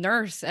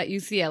nurse at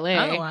UCLA.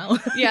 Oh, wow.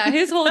 Yeah,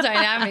 his whole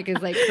dynamic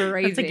is like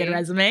crazy. That's a good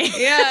resume.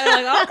 Yeah,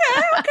 like,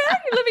 okay,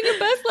 you're living your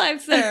best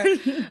life, sir.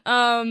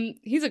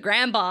 He's a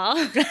grandpa.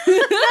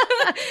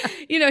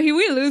 You know,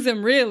 we lose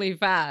him really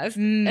fast.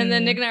 And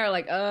then Nick and I are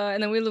like,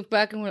 and then we look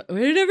back and we're like, where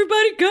did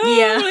everybody go?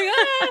 Yeah. We're like,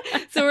 ah.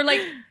 So we're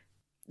like,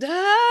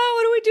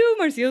 what do we do?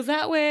 Marcio's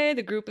that way.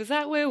 The group is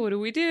that way. What do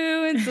we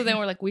do? And so then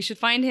we're like, we should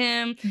find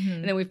him.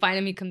 And then we find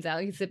him. He comes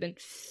out. He's sipping.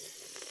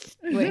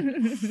 Wait.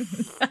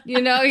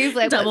 You know, he's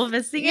like double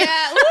fisting.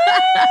 Yeah.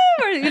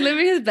 Woo! He's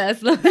living his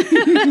best life.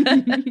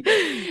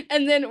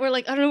 And then we're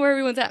like, I don't know where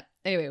everyone's at.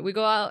 Anyway, we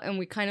go out and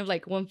we kind of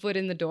like 1 foot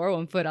in the door,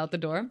 1 foot out the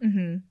door.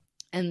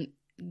 And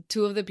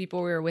 2 of the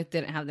people we were with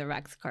didn't have their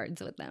Vax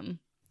cards with them.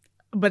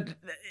 But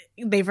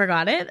they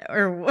forgot it?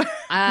 Or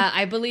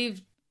I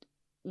believe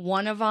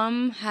one of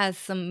them has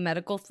some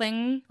medical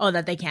thing. Oh,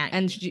 that they can't.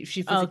 And she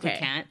physically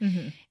can't.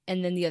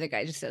 And then the other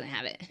guy just doesn't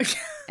have it.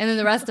 And then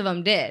the rest of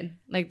them did.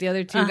 Like the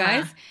other 2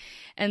 guys.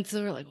 And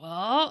so we're like,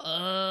 well,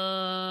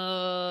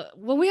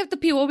 we have to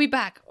pee. We'll be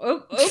back.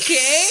 Oh,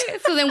 okay.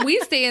 So then we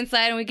stay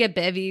inside and we get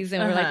bevies.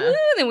 And we're like, ooh.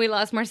 Then we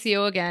lost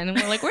Marcio again. And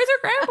we're like, where's our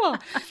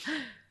grandpa?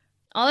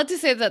 All that to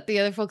say that the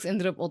other folks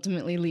ended up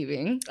ultimately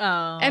leaving.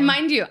 Oh. And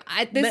mind you,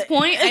 at this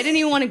point, I didn't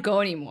even want to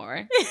go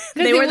anymore.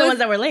 They were the ones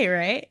that were late,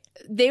 right?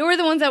 They were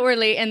the ones that were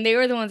late, and they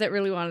were the ones that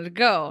really wanted to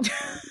go.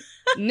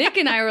 Nick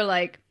and I were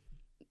like,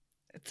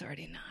 it's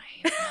already 9.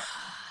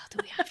 Do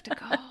we have to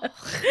go?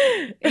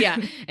 Yeah.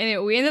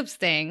 Anyway, we ended up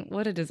staying.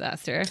 What a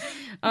disaster.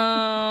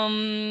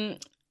 Yeah,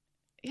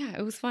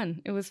 it was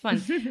fun. It was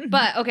fun.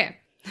 But, okay.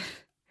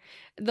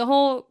 The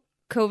whole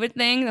COVID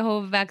thing, the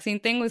whole vaccine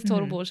thing was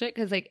total bullshit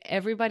because, like,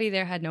 everybody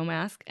there had no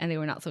mask and they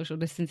were not social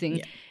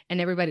distancing and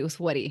everybody was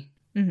sweaty.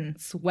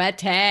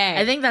 Sweaty.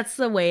 I think that's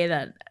the way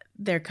that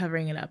they're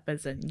covering it up,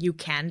 as in you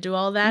can do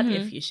all that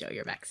if you show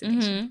your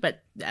vaccination.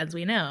 But as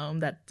we know,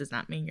 that does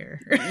not mean you're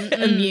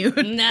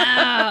immune.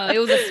 No, it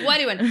was a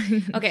sweaty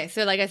one. Okay,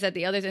 so like I said,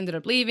 the others ended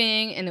up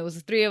leaving, and it was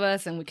the 3 of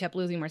us, and we kept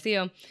losing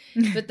Marcio.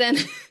 But then,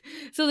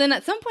 so then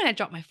at some point, I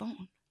dropped my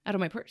phone out of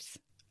my purse.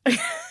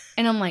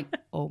 And I'm like,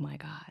 oh my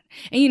God.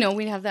 And you know,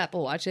 we have the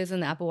Apple Watches,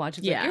 and the Apple Watch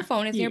is like, your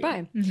phone is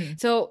nearby.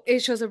 So it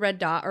shows a red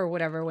dot or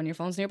whatever when your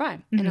phone's nearby.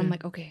 And I'm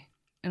like, okay.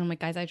 And I'm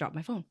like, guys, I dropped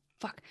my phone.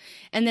 Fuck.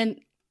 And then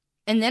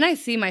I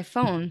see my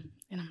phone,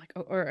 and I'm like,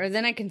 or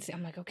then I can see,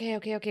 I'm like,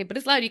 okay. But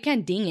it's loud. You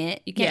can't ding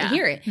it. You can't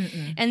hear it.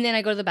 And then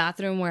I go to the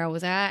bathroom where I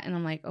was at, and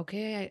I'm like,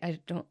 okay, I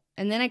don't.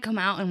 And then I come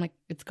out, and I'm like,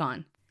 it's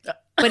gone.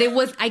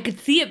 but I could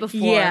see it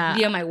before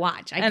via my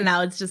watch. And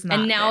now it's just not.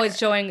 And now there. it's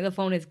showing the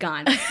phone is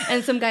gone.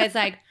 And some guy's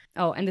like,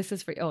 oh, and this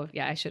is for, oh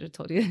yeah, I should have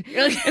told you.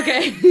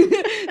 Okay.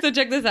 So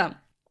check this out.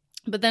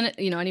 But then,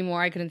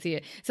 anymore, I couldn't see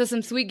it. So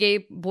some sweet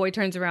gay boy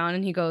turns around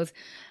and he goes,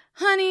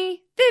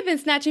 honey, they've been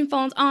snatching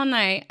phones all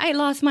night. I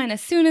lost mine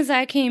as soon as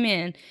I came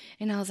in.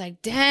 And I was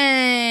like,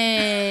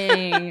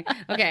 dang.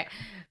 Okay.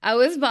 I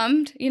was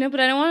bummed, but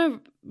I don't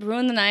want to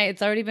ruin the night.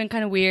 It's already been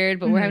kind of weird,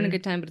 but we're having a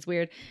good time, but it's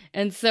weird.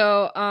 And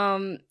so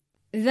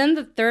then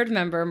the third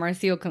member,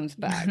 Marcio, comes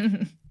back.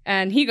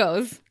 And he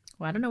goes,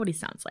 well, I don't know what he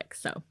sounds like,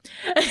 so.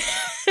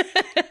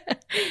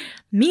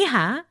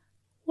 Mija,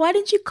 why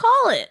didn't you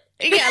call it?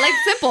 Yeah, like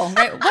simple,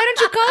 right? Why don't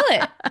you call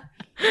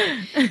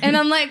it? And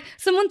I'm like,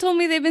 someone told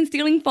me they've been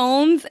stealing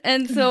phones,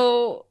 and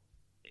so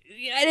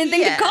I didn't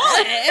think to call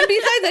it. And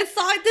besides, I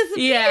saw it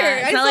disappear.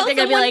 Yeah, it's not like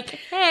they're going to be like,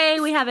 hey,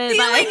 we have it.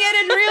 Stealing it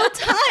in real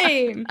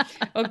time.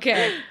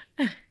 Okay.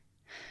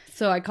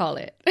 So I call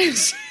it.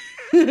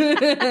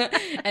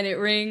 And it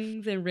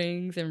rings and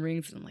rings and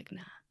rings. And I'm like,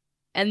 nah.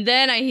 And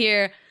then I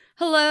hear,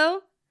 hello,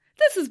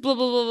 this is blah,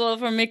 blah, blah, blah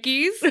from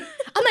Mickey's.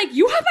 I'm like,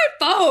 you have my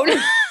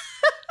phone.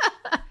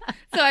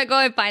 So I go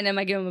and find him.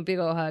 I give him a big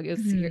old hug. It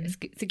was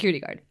security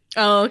guard.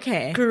 Oh,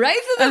 okay.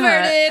 Crisis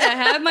averted. I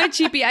have my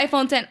cheapy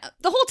iPhone 10.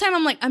 The whole time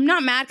I'm like, I'm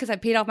not mad because I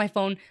paid off my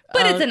phone,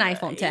 but it's an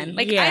iPhone 10.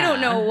 Like, I don't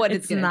know what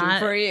it's going to do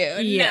for you.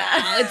 Yeah.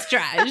 No, it's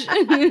trash.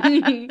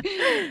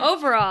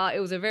 Overall, it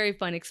was a very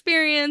fun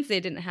experience. They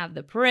didn't have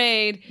the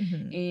parade.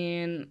 Mm-hmm.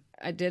 And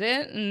I did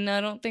it. And I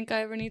don't think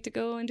I ever need to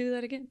go and do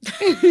that again.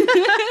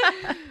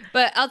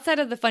 But outside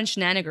of the fun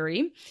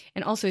shenanigery,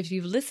 and also if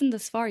you've listened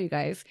this far, you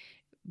guys,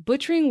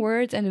 butchering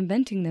words and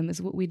inventing them is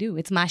what we do.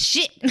 It's my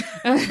shit.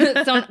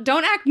 So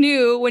don't act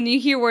new when you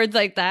hear words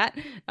like that.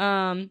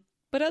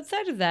 But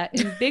outside of that,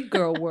 in big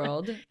girl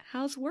world,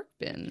 how's work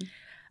been?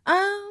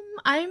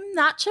 I'm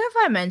not sure if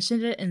I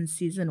mentioned it in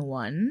season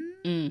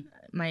 1.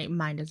 My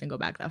mind doesn't go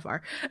back that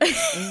far.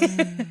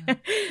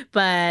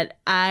 But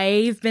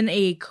I've been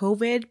a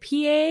COVID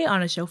PA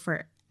on a show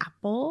for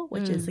Apple,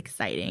 which is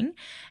exciting.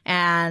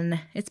 And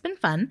it's been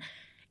fun.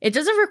 It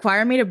doesn't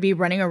require me to be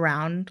running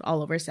around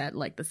all over set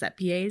like the set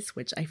PAs,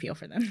 which I feel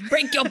for them.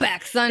 Break your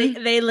back, son.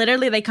 They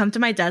literally come to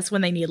my desk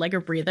when they need like a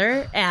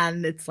breather,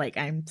 and it's like,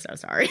 I'm so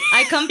sorry.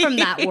 I come from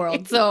that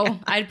world, so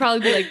I'd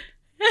probably be like,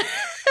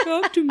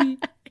 talk to me.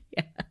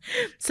 Yeah.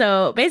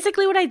 So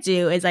basically what I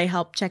do is I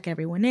help check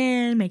everyone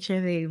in, make sure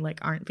they like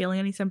aren't feeling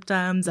any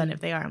symptoms. And if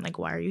they are, I'm like,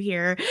 why are you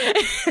here?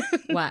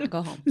 What?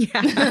 Go home.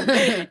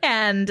 Yeah.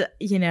 And,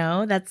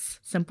 that's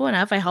simple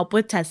enough. I help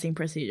with testing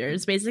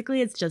procedures. Basically,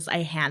 it's just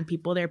I hand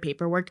people their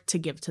paperwork to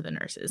give to the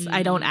nurses.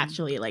 I don't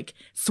actually like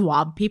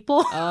swab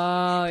people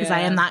because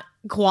I am not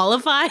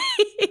qualified.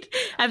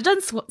 I've done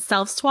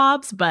self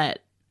swabs, but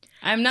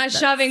I'm not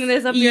shoving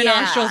this up your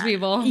nostrils,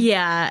 people.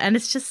 Yeah, and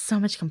it's just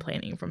so much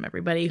complaining from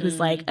everybody who's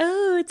like,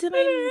 oh, it's in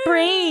my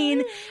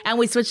brain. And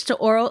we switched to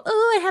oral.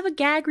 Oh, I have a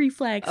gag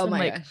reflex. Oh,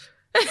 my gosh.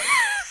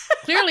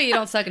 Clearly, you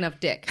don't suck enough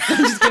dick. I'm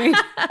just kidding.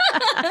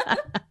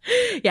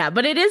 Yeah,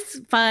 but it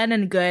is fun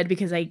and good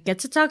because I get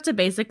to talk to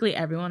basically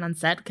everyone on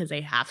set because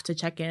they have to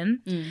check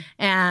in.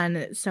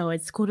 And so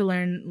it's cool to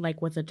learn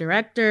like with the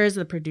directors,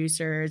 the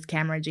producers,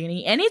 camera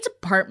genie, any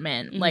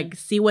department, like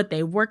see what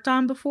they've worked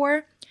on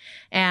before.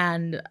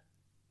 And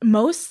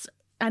most,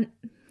 and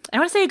I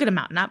want to say a good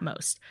amount, not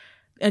most,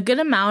 a good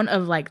amount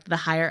of like the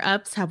higher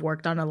ups have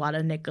worked on a lot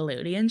of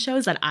Nickelodeon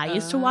shows that I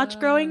used to watch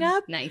growing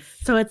up. Nice.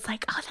 So it's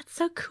like, oh, that's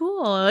so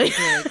cool. That's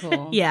really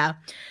cool. Yeah.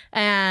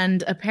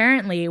 And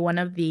apparently one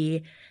of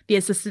the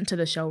assistant to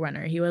the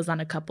showrunner, he was on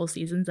a couple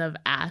seasons of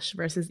Ash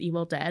versus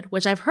Evil Dead,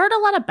 which I've heard a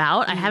lot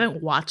about. I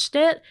haven't watched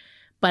it,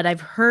 but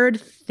I've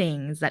heard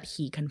things that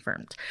he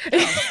confirmed.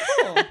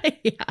 Oh, cool.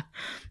 Yeah.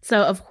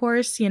 So of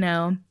course,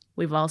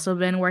 we've also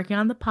been working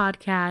on the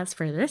podcast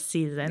for this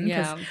season.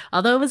 Yeah.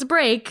 Although it was a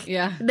break,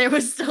 there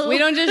was still we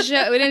didn't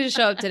just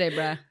show up today,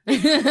 bruh.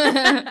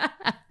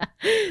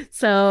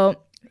 So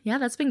yeah,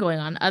 that's been going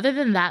on. Other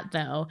than that,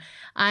 though,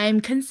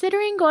 I'm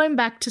considering going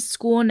back to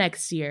school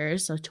next year.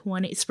 So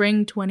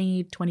spring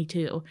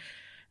 2022.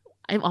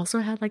 I've also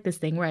had like this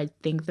thing where I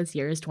think this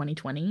year is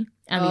 2020,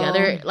 and the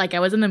other, like I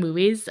was in the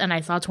movies and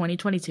I saw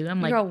 2022.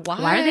 I'm like, girl,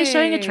 why are they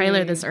showing a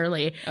trailer this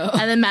early?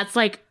 And then Matt's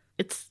like,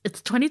 it's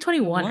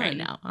 2021 right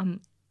now.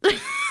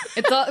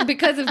 It's all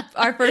because of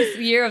our first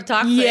year of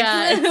Toxic.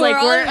 Yeah, it's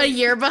like we're a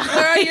year behind.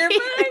 We're a year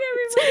behind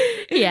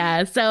everybody.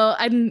 Yeah, so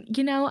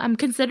I'm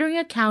considering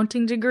a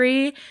accounting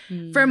degree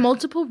for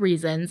multiple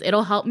reasons.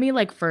 It'll help me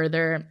like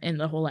further in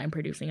the whole line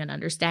producing and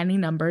understanding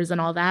numbers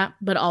and all that,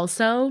 but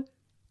also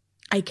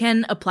I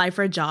can apply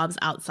for jobs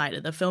outside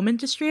of the film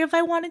industry if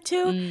I wanted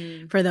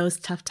to for those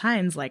tough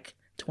times like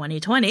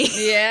 2020.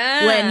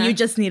 Yeah. When you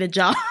just need a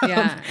job.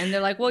 Yeah. And they're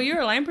like, well,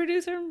 you're a line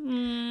producer?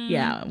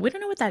 Yeah. We don't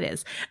know what that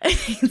is.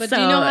 But do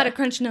you know how to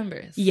crunch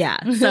numbers? Yeah.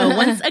 So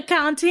once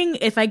accounting,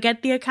 if I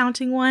get the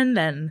accounting one,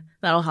 then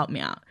that'll help me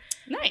out.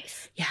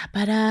 Nice. Yeah.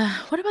 But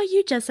what about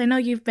you, Jess? I know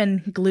you've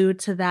been glued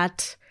to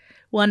that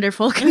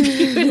wonderful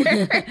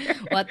computer.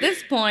 Well, at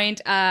this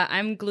point,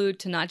 I'm glued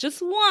to not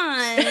just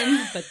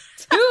one, but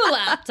 2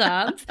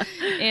 laptops.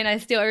 And I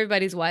steal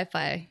everybody's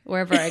Wi-Fi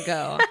wherever I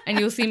go. And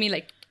you'll see me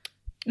like,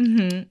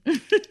 you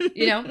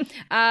know,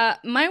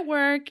 my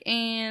work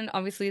and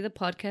obviously the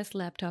podcast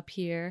laptop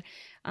here.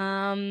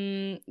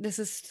 This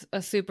is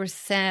a super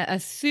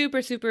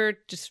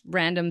just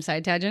random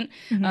side tangent.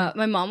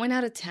 My mom went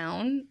out of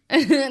town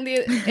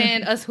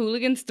and us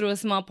hooligans threw a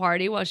small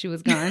party while she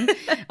was gone.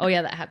 Oh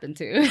yeah, that happened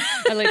too.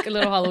 Like a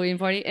little Halloween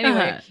party.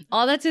 Anyway,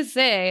 all that to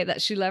say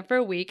that she left for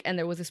a week and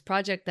there was this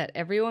project that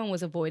everyone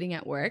was avoiding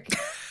at work.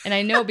 And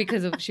I know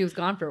because she was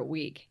gone for a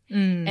week.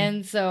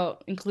 And so,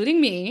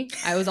 including me,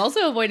 I was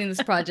also avoiding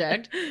this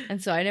project.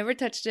 And so I never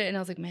touched it. And I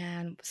was like,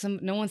 man,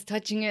 no one's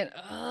touching it.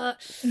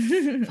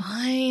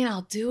 Fine,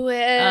 I'll do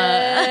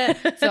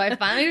it. So I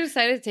finally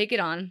decided to take it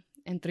on.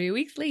 And 3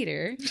 weeks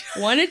later,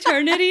 one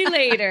eternity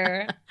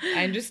later,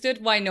 I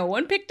understood why no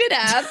one picked it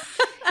up.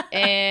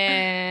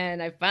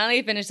 And I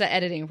finally finished that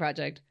editing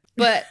project.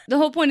 But the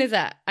whole point is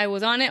that I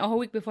was on it a whole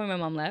week before my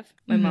mom left.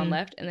 My mom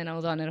left, and then I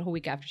was on it a whole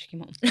week after she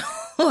came home.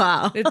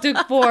 Wow. It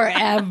took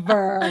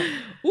forever.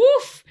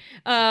 Woof.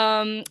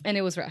 And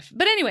it was rough.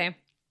 But anyway,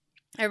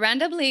 I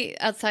randomly,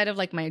 outside of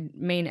like my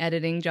main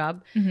editing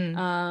job,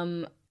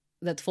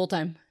 that's full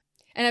time.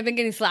 And I've been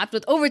getting slapped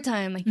with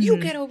overtime. Like, you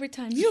get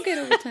overtime.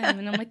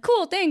 And I'm like,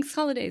 cool, thanks,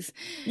 holidays.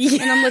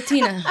 Yeah. And I'm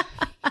Latina.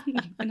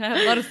 And I have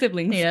a lot of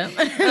siblings. Yeah.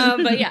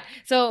 But yeah,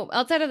 so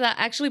outside of that,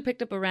 I actually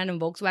picked up a random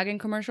Volkswagen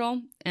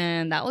commercial.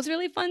 And that was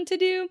really fun to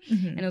do.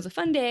 And it was a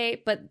fun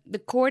day. But the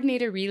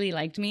coordinator really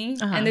liked me.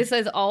 And this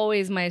is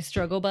always my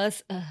struggle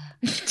bus.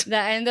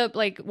 That I end up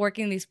like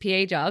working these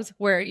PA jobs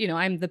where, you know,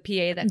 I'm the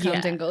PA that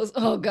comes and goes,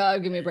 oh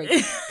God, give me a break.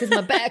 Because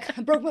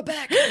I broke my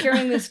back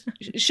carrying this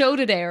show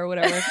today or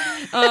whatever.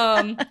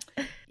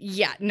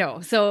 Yeah,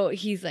 no. So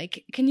he's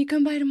like, can you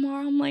come by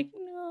tomorrow? I'm like,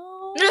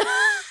 no.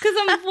 Because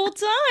I'm full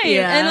time.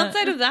 Yeah. And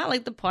outside of that,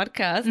 like the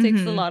podcast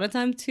takes a lot of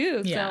time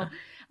too. Yeah. So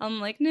I'm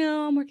like,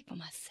 no, I'm working for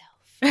myself.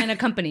 And a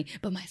company,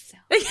 but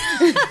myself.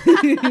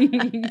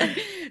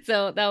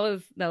 So that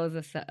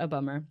was a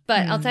bummer.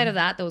 But outside of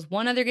that, there was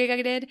one other gig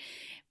I did,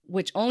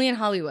 which only in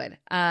Hollywood.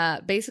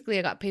 Basically,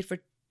 I got paid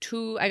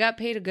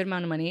a good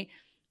amount of money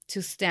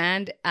to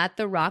stand at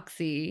the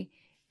Roxy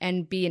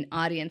and be an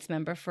audience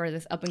member for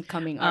this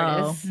up-and-coming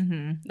artist.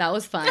 That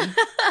was fun.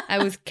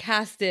 I was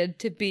casted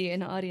to be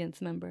an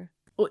audience member.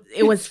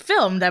 It was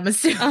filmed, I'm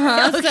assuming.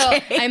 Okay. So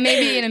I may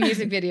be in a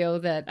music video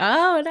that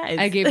nice.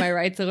 I gave my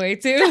rights away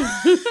to.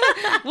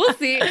 We'll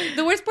see.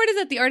 The worst part is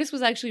that the artist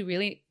was actually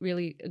really,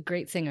 really a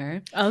great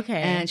singer.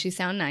 Okay. And she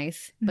sounded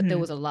nice, but there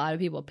was a lot of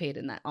people paid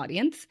in that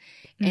audience.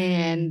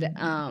 And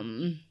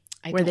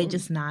were they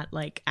just not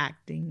like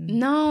acting?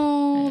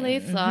 No, they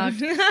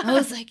sucked. I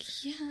was like,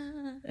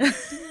 yeah.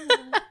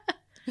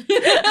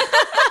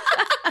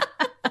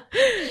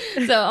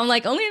 So I'm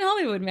like, only in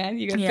Hollywood, man.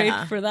 You get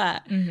paid for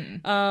that.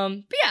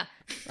 But yeah,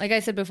 like I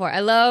said before, I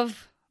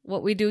love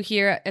what we do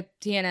here at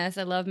TNS.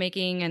 I love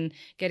making and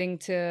getting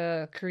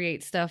to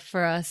create stuff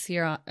for us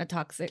here at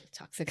Toxic.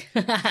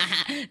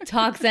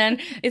 Toxin.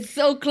 It's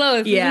so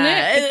close, isn't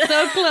it? It's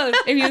so close.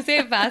 If you say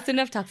it fast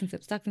enough, Toxin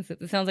Sips.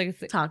 It sounds like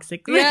it's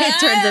toxic. It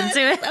turns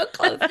into it. So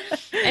close.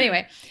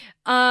 Anyway,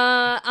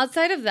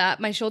 outside of that,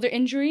 my shoulder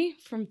injury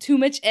from too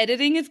much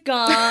editing is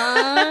gone.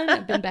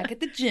 I've been back at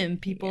the gym,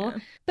 people. Yeah.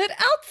 But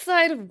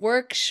outside of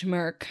work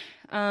schmirk,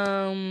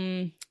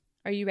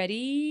 are you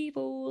ready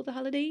for the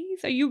holidays?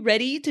 Are you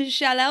ready to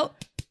shell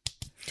out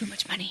too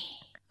much money?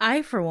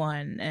 I, for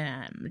one,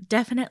 am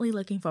definitely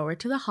looking forward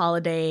to the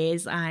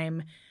holidays.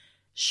 I'm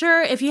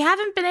sure if you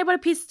haven't been able to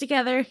piece it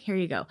together, here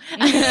you go.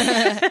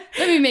 Let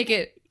me make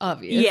it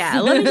obvious.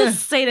 Yeah, let me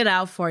just say it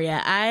out for you.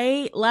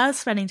 I love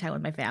spending time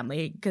with my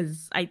family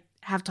because I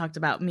have talked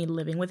about me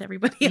living with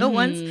everybody at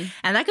once.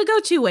 And that could go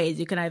two ways.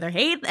 You can either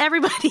hate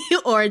everybody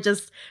or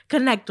just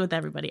connect with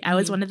everybody. I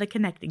was one of the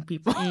connecting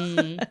people.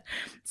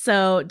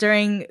 So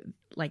during,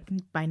 like,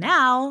 by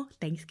now,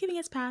 Thanksgiving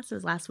has passed. It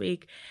was last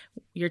week.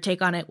 Your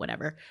take on it,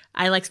 whatever.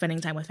 I like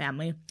spending time with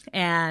family.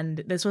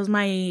 And this was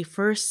my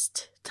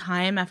first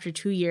time after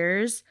 2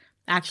 years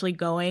actually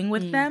going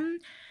with them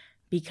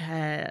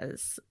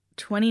because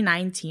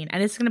 2019,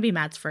 and it's going to be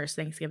Matt's first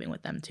Thanksgiving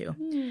with them too.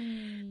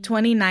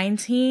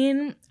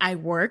 2019, I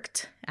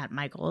worked at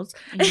Michael's.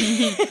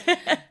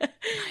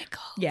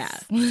 Yeah.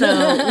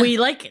 So we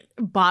like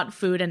bought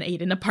food and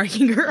ate in a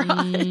parking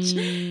garage.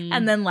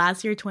 And then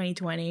last year,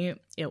 2020,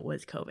 it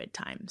was COVID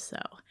time. So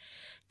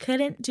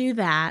couldn't do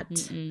that.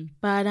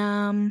 But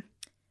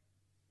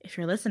if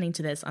you're listening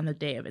to this on the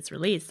day of its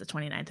release, the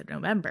 29th of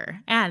November,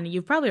 and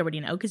you probably already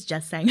know because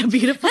Jess sang a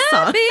beautiful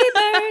song. Happy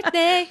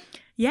birthday.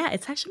 Yeah,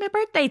 it's actually my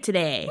birthday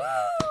today.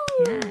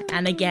 Woo! Yeah,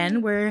 and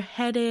again, we're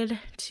headed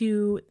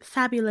to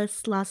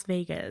fabulous Las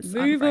Vegas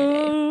on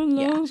Friday.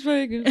 Las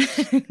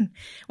Vegas.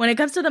 When it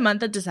comes to the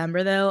month of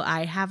December, though,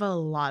 I have a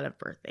lot of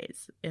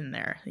birthdays in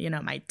there. You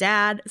know, my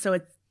dad, so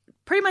it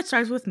pretty much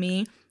starts with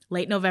me.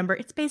 Late November,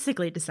 it's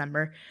basically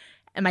December.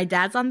 And my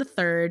dad's on the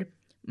 3rd.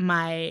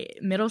 My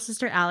middle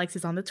sister, Alex,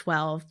 is on the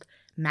 12th.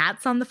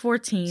 Matt's on the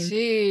 14th.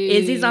 Jeez.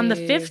 Izzy's on the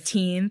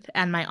 15th.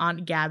 And my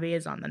Aunt Gabby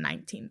is on the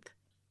 19th.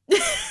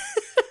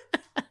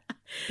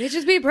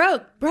 Bitches be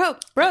broke. I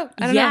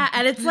don't know.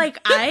 And it's like,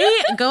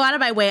 I go out of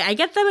my way. I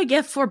get them a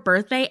gift for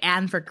birthday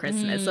and for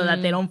Christmas so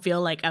that they don't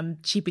feel like I'm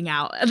cheaping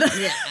out.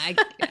 Yeah.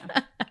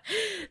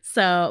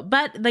 So,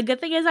 but the good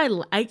thing is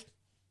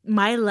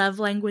my love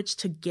language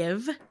to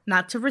give,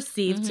 not to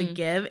receive, to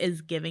give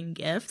is giving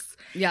gifts.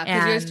 Yeah,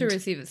 because yours to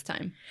receive is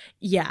time.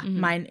 Yeah,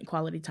 mine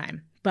quality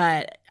time.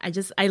 But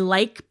I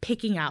like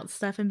picking out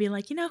stuff and being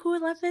like, you know who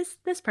would love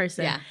this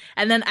person. Yeah.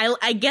 And then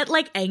I get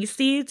like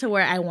angsty to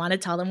where I want to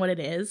tell them what it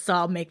is. So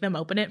I'll make them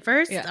open it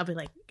first. Yeah. I'll be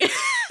like,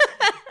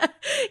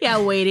 yeah,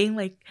 waiting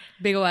like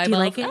big ol' Do eyeballs. you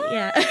like it?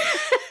 Yeah.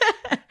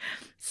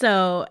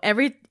 So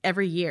every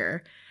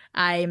year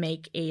I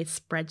make a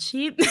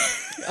spreadsheet.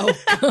 Oh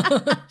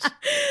gosh.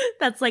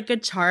 That's like a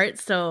chart.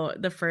 So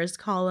the first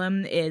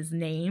column is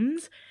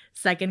names.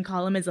 Second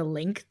column is a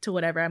link to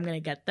whatever I'm going to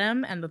get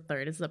them. And the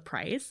third is the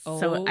price. OMG.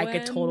 So I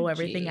could total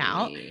everything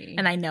out.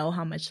 And I know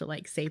how much to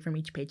like save from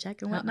each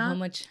paycheck and whatnot.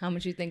 How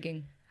much are you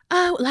thinking?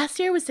 Last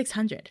year was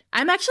 $600.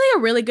 I'm actually a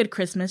really good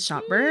Christmas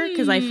shopper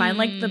because I find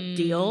like the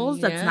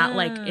deals that's not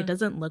like, it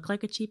doesn't look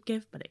like a cheap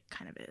gift, but it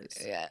kind of is.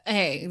 Yeah.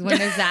 Hey, when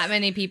there's that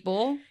many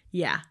people.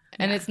 Yeah.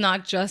 And it's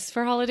not just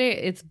for holiday,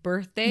 it's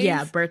birthdays.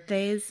 Yeah,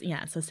 birthdays.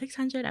 Yeah, so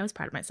 $600. I was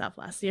proud of myself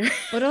last year.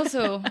 But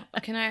also,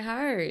 can I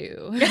hire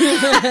you?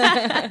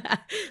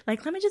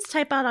 Like, let me just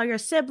type out all your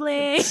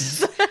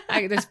siblings.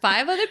 There's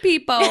 5 other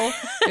people.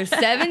 There's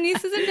 7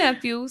 nieces and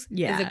nephews.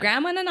 Yeah. There's a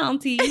grandma and an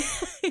auntie.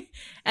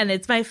 And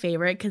it's my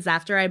favorite because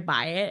after I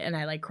buy it and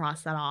I like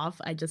cross that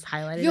off, I just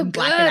highlight it and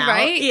black it out.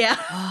 Right? Yeah.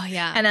 Oh,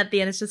 yeah. And at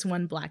the end, it's just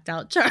one blacked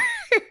out chart.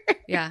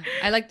 Yeah.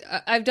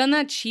 I've done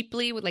that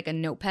cheaply with like a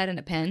notepad and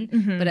a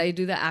pen, but I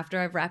do that after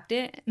I've wrapped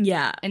it.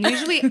 Yeah. And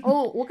usually,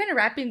 what kind of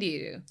wrapping do you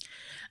do?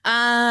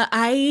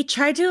 I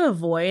try to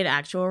avoid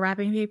actual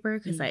wrapping paper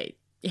because I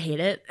hate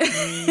it.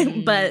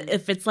 But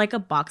if it's like a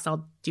box,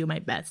 I'll do my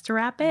best to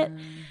wrap it.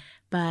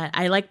 But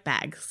I like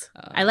bags.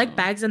 I like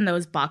bags in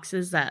those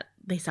boxes that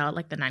they sell at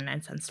like the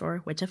 99-cent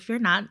store, which if you're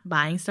not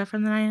buying stuff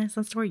from the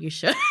 99-cent store, you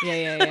should.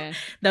 Yeah.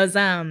 Those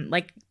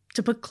like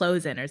to put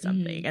clothes in or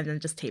something and then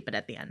just tape it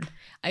at the end.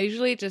 I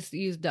usually just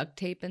use duct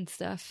tape and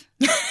stuff.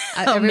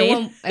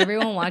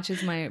 Everyone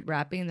watches my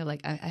wrapping and they're like,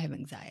 I have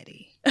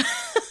anxiety.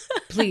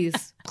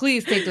 Please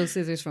take those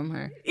scissors from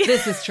her.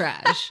 This is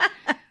trash.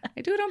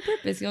 I do it on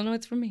purpose. You'll know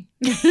it's from me.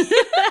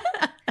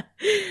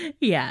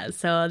 Yeah,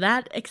 so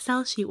that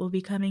Excel sheet will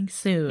be coming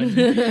soon.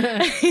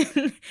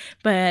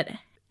 But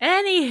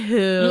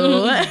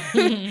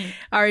anywho,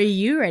 are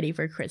you ready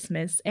for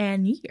Christmas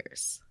and New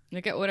Year's?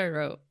 Look at what I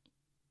wrote.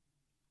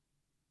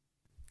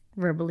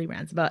 Verbally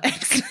rants about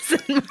Xmas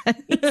and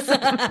money.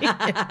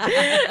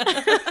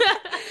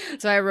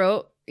 So I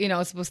wrote, I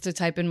was supposed to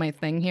type in my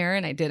thing here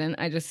and I didn't.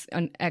 I just,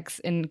 on X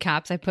in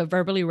caps, I put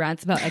verbally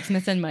rants about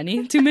Xmas and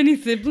money. Too many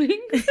siblings.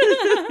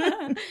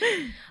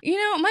 My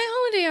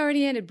holiday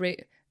already ended. I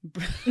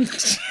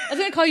was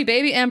going to call you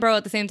baby and bro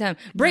at the same time.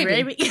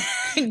 Bravey.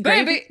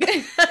 Bravey.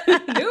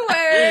 New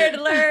word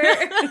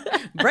alert.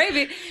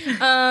 Bravey.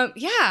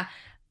 Yeah.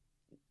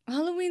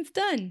 Halloween's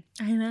done.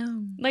 I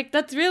know. Like,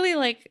 that's really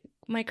like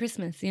my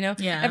Christmas,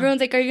 Yeah.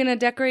 Everyone's like, are you going to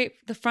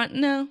decorate the front?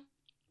 No.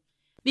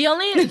 The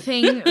only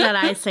thing that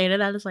I say to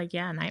that is like,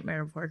 yeah,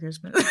 Nightmare Before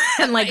Christmas.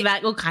 And like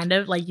that will kind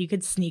of like, you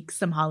could sneak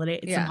some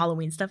some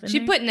Halloween stuff in She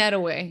there. put Ned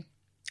away.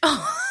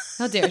 Oh.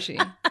 How dare she?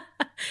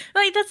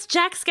 Like, that's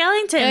Jack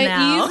Skellington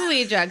now.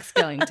 Easily Jack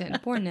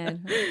Skellington. Poor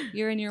Ned.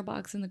 You're in your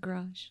box in the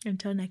garage.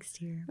 Until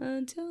next year.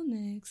 No,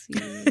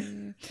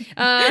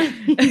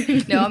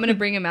 I'm going to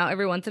bring him out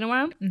every once in a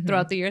while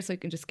throughout the year so you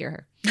can just scare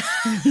her.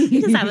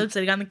 You just have him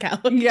sitting on the couch.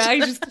 Yeah,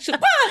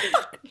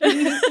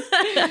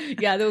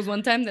 yeah, there was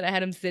one time that I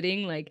had him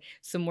sitting like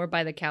somewhere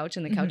by the couch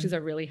and the couches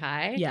are really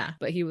high. Yeah.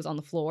 But he was on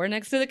the floor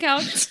next to the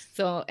couch.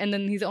 So, and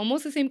then he's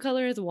almost the same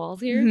color as the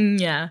walls here.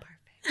 Yeah.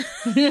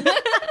 Perfect.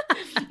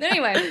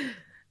 Anyway,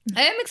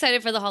 I am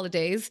excited for the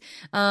holidays.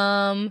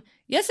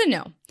 Yes and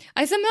no.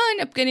 I somehow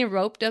end up getting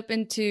roped up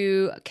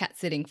into cat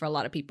sitting for a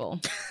lot of people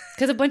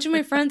because a bunch of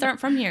my friends aren't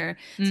from here.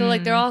 So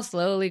like they're all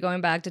slowly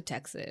going back to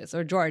Texas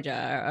or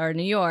Georgia or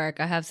New York.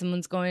 I have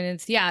someone's going in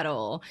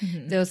Seattle.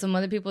 There were some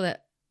other people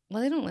that,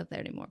 well, they don't live there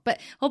anymore.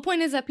 But whole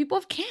point is that people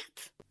have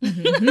cats. Well,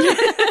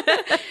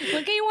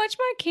 can you watch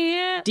my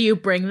cat? Do you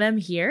bring them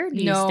here? Do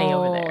you stay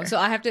over there? So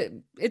I have to,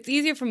 it's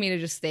easier for me to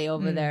just stay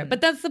over there. But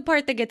that's the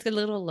part that gets a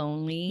little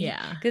lonely.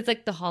 Yeah. Because it's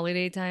like the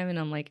holiday time and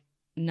I'm like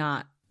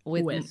not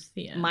with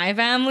my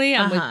family.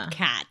 I'm with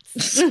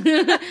cats.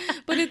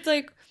 But it's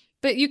like,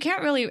 but you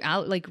can't really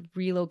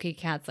relocate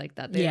cats like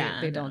that.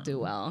 They don't do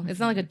well. It's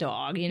not like a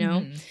dog,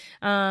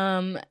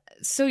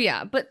 So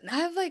yeah, but I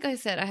have, like I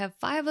said, I have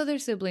 5 other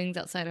siblings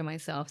outside of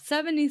myself,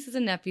 7 nieces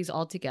and nephews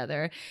all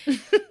together.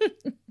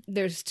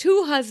 There's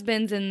 2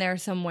 husbands in there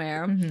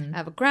somewhere. I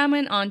have a grandma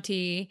and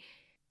auntie.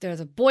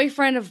 There's a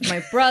boyfriend of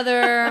my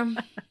brother.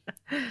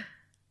 And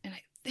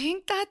I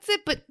think that's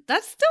it, but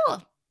that's still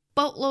a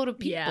boatload of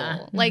people.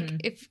 Yeah. Like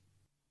if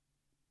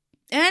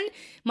And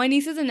my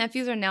nieces and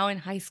nephews are now in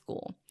high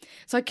school.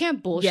 So I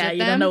can't bullshit Yeah, you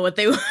them. don't know what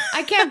they want.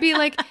 I can't be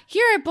like,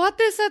 here, I bought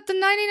this at the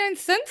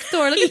 99-cent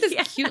store. Look at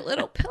this cute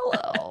little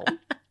pillow.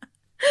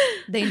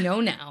 They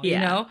know now, you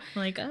know?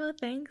 Like, oh,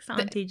 thanks,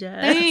 Auntie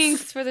Jess.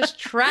 Thanks for this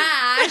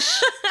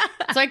trash.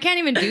 So I can't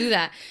even do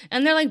that.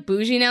 And they're like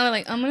bougie now. They're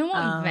like, I'm going to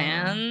want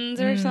Vans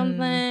or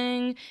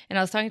something. And I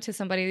was talking to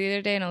somebody the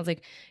other day and I was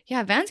like,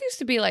 yeah, Vans used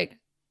to be like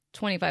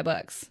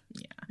 $25.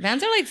 Yeah.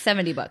 Vans are like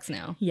 $70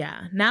 now.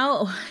 Yeah.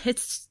 Now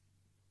it's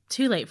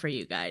too late for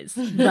you guys.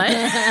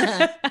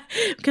 But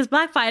because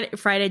Black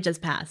Friday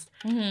just passed.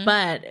 Mm-hmm.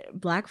 But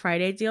Black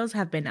Friday deals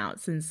have been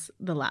out since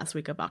the last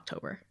week of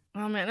October.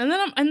 Oh man,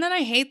 and then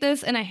I hate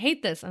this and I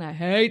hate this and I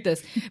hate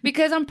this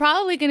because I'm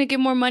probably gonna give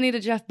more money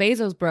to Jeff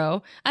Bezos,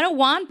 bro. I don't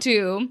want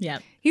to. Yeah,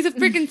 he's a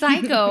freaking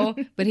psycho.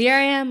 But here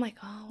I am, like,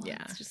 oh, well, yeah,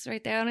 it's just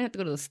right there. I don't have to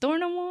go to the store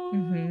no more.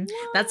 Mm-hmm.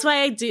 That's why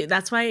I do.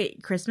 That's why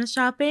Christmas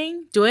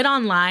shopping, do it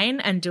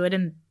online and do it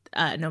in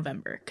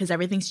November because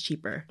everything's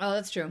cheaper. Oh,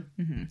 that's true.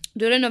 Mm-hmm.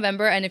 Do it in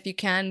November, and if you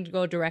can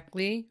go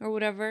directly or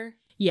whatever.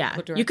 Yeah,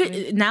 you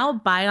could now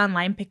buy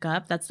online, pick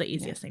up. That's the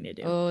easiest thing to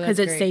do because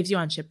it saves you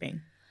on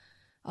shipping.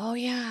 Oh,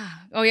 yeah.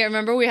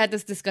 Remember we had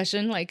this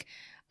discussion like,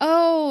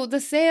 oh, the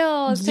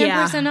sale is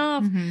 10%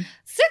 off. Mm-hmm.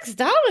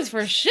 $6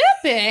 for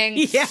shipping.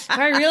 Yeah. If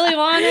I really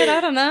want it, I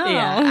don't know.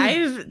 Yeah,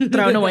 I've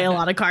thrown away a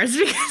lot of cards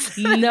because...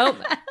 Nope.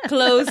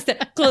 Close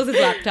his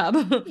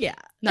laptop. Yeah.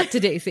 Not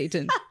today,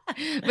 Satan.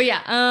 But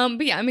yeah, I'm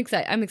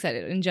excited. I'm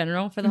excited in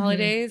general for the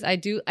holidays.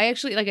 I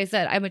actually, like I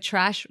said, I'm a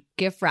trash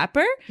gift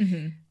wrapper.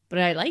 Mm-hmm. But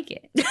I like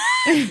it.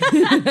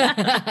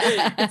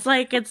 It's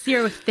like it's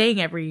your thing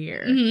every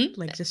year. Mm-hmm.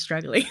 Like just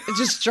struggling.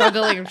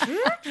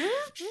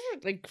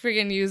 Like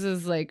freaking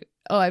uses like,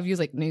 oh, I've used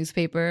like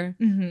newspaper,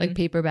 like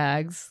paper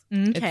bags.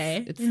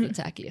 Okay. It's the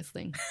tackiest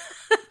thing.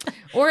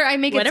 Or I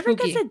make whatever it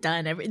spooky. Gets it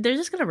done. They're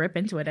just going to rip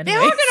into it anyway.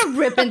 They are going to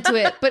rip into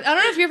it. But I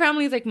don't know if your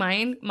family is like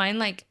mine. Mine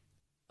like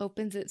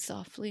opens it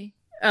softly.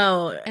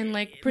 Oh, and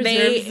like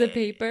preserves the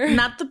paper.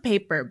 Not the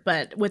paper,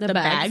 but with the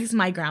bags,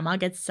 my grandma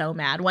gets so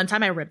mad. One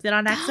time I ripped it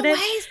on accident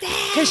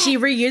because she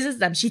reuses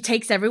them. She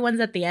takes everyone's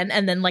at the end,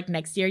 and then like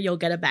next year you'll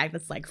get a bag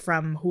that's like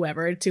from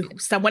whoever to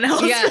someone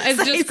else. Yeah,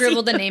 it's just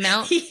scribbled the name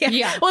out.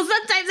 Yeah. Well,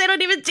 sometimes they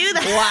don't even do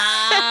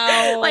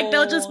that. Wow. Like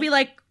they'll just be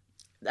like,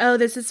 "Oh,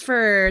 this is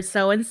for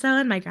so and so,"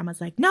 and my grandma's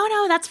like, "No,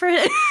 that's for."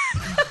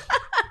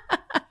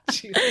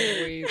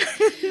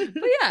 Jeez.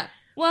 But yeah,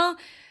 well.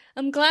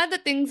 I'm glad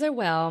that things are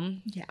well.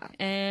 Yeah.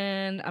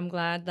 And I'm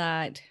glad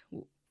that,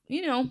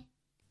 you know,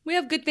 we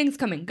have good things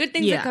coming. Good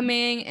things are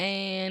coming,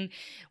 and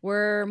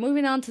we're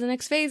moving on to the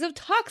next phase of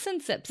Talks and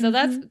Sips. So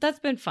that's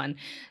been fun.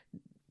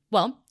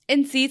 Well,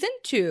 in season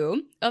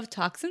 2 of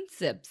Talks and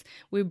Sips,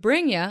 we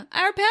bring you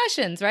our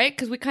passions, right?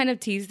 Because we kind of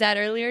teased that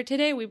earlier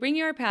today. We bring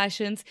you our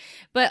passions,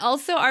 but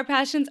also our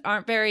passions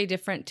aren't very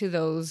different to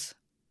those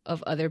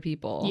of other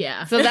people.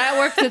 Yeah. So that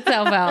works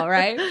itself out,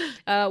 right?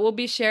 We'll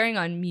be sharing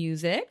on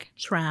music,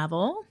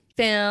 travel,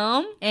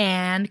 film,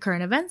 and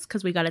current events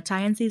because we got to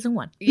tie in season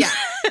 1. Yeah.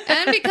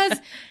 And because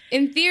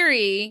in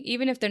theory,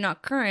 even if they're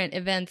not current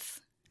events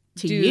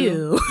to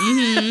you,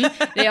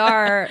 they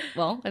are,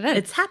 well, events.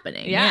 It's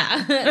happening.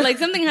 Yeah. Like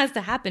something has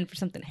to happen for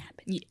something to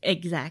happen.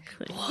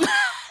 Exactly.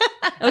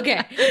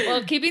 Okay.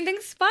 Well, keeping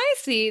things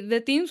spicy,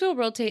 the themes will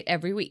rotate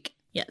every week.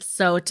 Yes.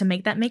 So to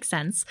make that make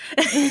sense,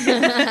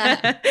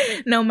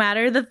 no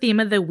matter the theme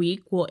of the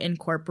week, we'll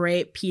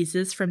incorporate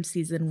pieces from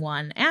season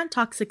 1 and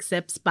Toxic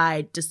Sips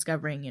by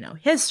discovering,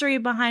 history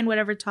behind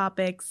whatever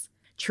topics,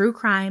 true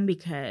crime,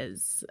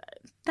 because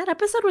that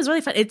episode was really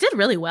fun. It did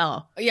really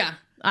well. Yeah.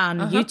 On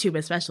YouTube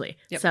especially.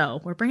 Yep.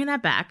 So we're bringing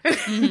that back.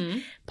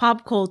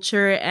 Pop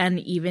culture, and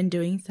even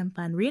doing some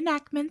fun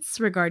reenactments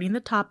regarding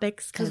the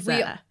topics. Because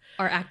we are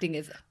acting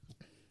as...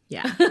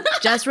 Yeah.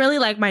 Just really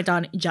like my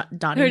Donnie Depp.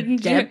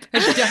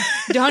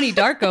 Donnie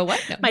Darko. What?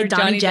 No, my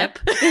Donnie Depp.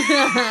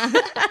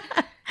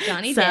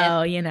 Johnny so,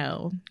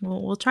 Depp.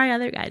 We'll try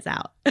other guys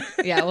out.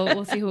 Yeah,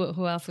 we'll see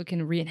who else we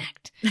can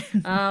reenact.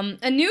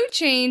 A new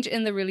change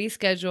in the release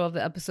schedule of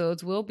the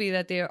episodes will be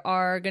that they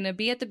are going to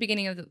be at the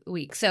beginning of the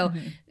week. So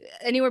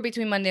anywhere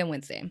between Monday and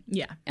Wednesday.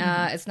 Yeah.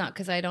 It's not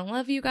because I don't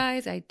love you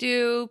guys. I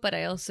do. But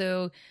I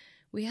also...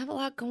 We have a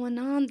lot going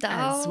on, though.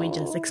 As we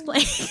just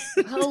explained.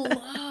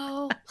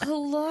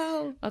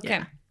 Hello.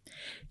 Okay.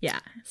 Yeah.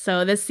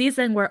 So this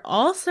season, we're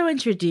also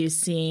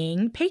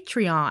introducing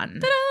Patreon.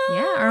 Ta-da!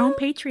 Yeah, our own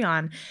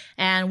Patreon.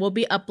 And we'll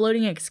be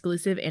uploading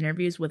exclusive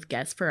interviews with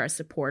guests for our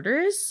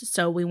supporters.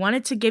 So we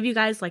wanted to give you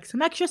guys like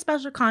some extra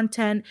special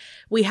content.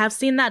 We have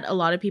seen that a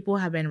lot of people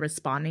have been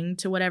responding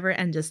to whatever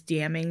and just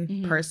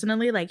DMing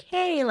personally like,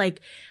 hey,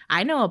 like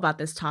I know about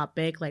this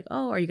topic. Like,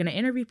 oh, are you going to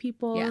interview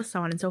people? Yeah.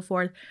 So on and so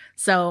forth.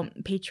 So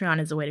Patreon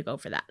is the way to go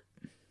for that.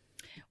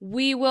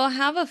 We will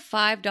have a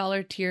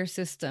 $5 tier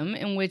system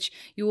in which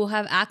you will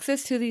have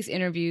access to these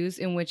interviews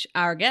in which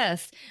our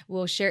guests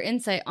will share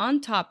insight on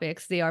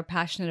topics they are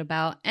passionate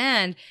about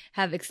and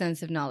have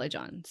extensive knowledge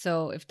on.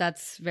 So if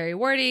that's very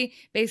wordy,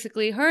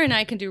 basically her and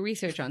I can do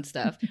research on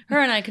stuff. Her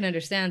and I can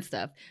understand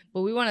stuff.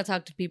 But we want to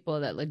talk to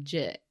people that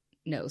legit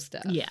know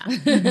stuff. Yeah.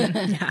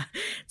 Yeah.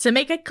 To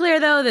make it clear,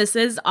 though, this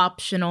is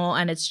optional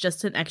and it's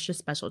just an extra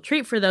special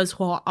treat for those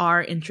who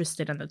are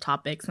interested in the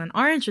topics and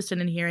are interested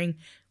in hearing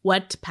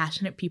what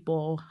passionate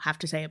people have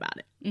to say about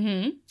it.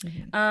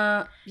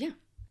 Yeah.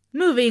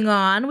 Moving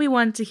on, we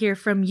want to hear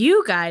from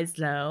you guys,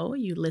 though,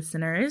 you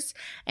listeners.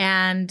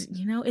 And,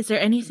 is there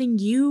anything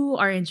you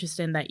are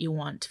interested in that you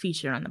want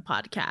featured on the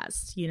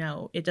podcast?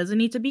 It doesn't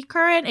need to be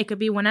current. It could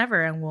be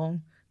whenever, and we'll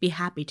be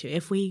happy to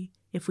if we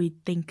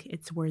think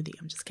it's worthy.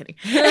 I'm just kidding.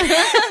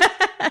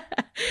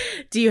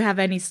 Do you have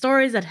any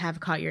stories that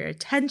have caught your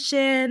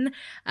attention?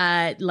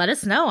 Let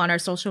us know on our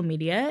social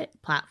media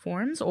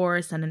platforms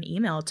or send an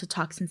email to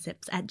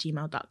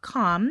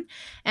toxicsips@gmail.com.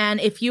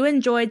 And if you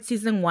enjoyed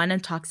season 1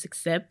 of Toxic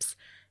Sips,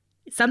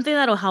 something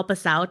that'll help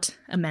us out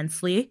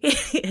immensely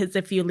is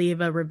if you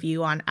leave a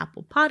review on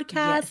Apple Podcasts.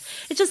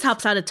 Yes. It just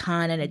helps out a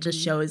ton, and it just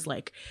shows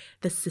like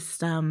the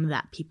system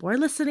that people are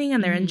listening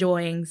and they're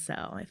enjoying.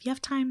 So if you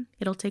have time,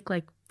 it'll take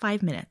like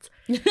 5 minutes.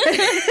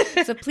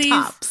 So please,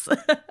 tops.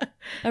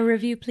 A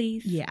review,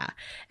 please. Yeah.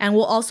 And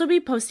we'll also be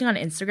posting on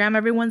Instagram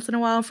every once in a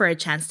while for a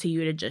chance to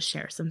you to just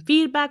share some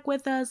feedback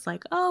with us.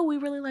 Like, oh, we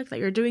really like that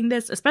you're doing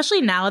this. Especially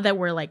now that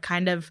we're like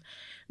kind of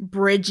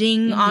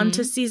bridging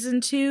onto season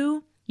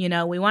 2. We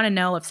want to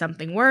know if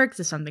something works,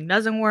 if something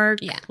doesn't work.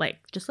 Yeah. Like,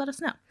 just let us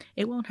know.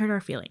 It won't hurt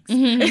our feelings.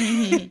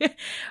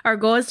 Our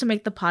goal is to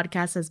make the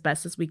podcast as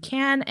best as we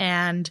can.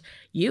 And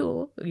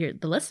you're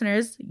the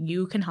listeners,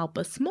 you can help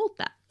us mold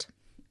that.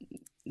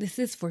 This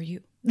is for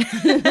you.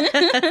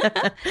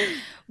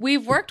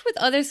 We've worked with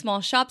other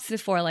small shops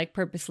before, like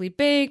Purposely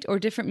Baked, or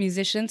different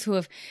musicians who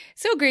have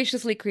so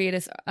graciously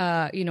created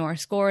our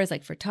scores,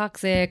 like for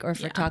Toxic or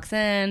for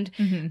Toxend.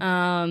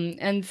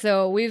 And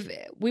so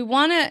we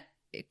want to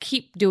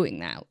keep doing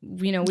that.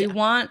 We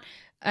want,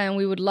 and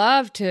we would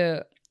love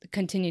to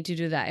continue to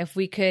do that. If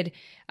we could,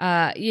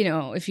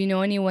 if you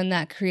know anyone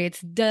that creates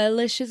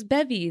delicious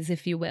bevies,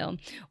 if you will,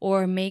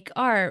 or make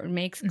art,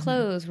 makes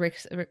clothes,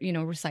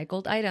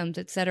 recycled items,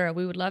 etc.,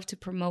 we would love to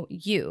promote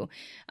you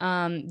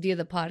via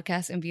the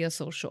podcast and via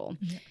social.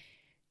 Yeah.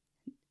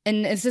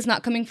 And is this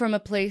not coming from a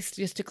place,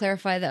 just to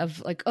clarify, that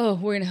of like, oh,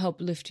 we're going to help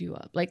lift you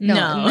up? Like, no.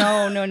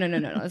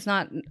 It's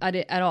not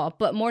at all.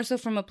 But more so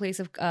from a place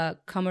of I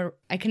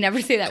can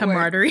never say that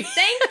camaraderie. Word.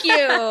 Thank you.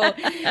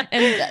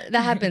 And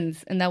that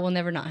happens, and that will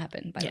never not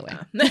happen, by the way.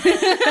 Like,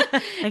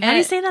 how do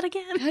you say that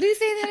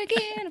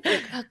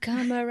again?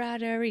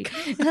 Camaraderie.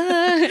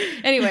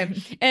 Anyway,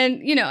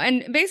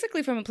 and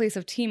basically from a place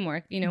of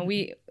teamwork,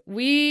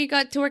 we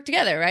got to work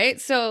together, right?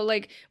 So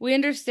like we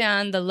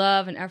understand the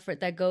love and effort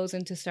that goes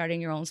into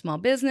starting your own small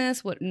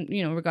business,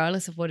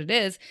 regardless of what it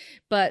is.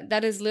 But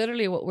that is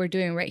literally what we're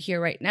doing right here,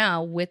 right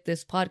now with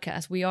this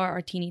podcast. We are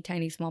our teeny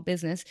tiny small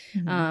business.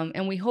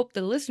 And we hope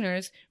the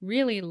listeners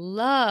really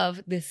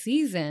love this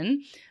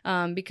season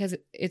because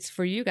it's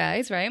for you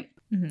guys, right?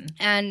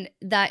 And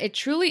that it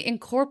truly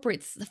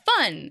incorporates the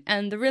fun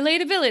and the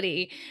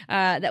relatability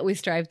that we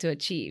strive to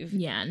achieve.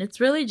 Yeah, and it's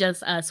really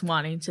just us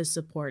wanting to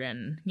support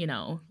and,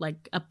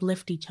 like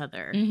uplift each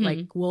other.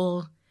 Like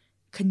we'll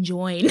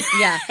conjoin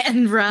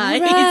and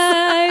rise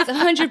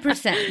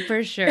 100%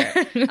 for sure.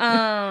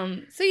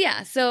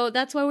 So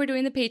that's why we're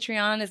doing the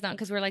Patreon. It's not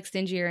because we're like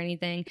stingy or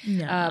anything,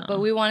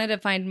 but we wanted to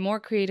find more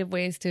creative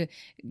ways to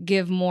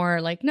give more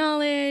like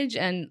knowledge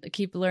and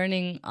keep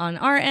learning on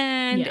our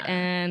end.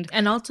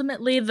 And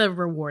ultimately the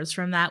rewards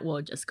from that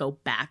will just go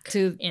back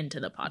into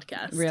the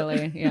podcast.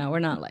 Really? Yeah, we're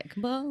not like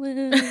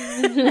ballin'.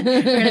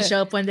 We're gonna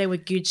show up one day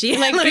with Gucci,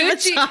 like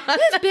Gucci.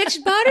 This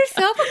bitch bought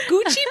herself a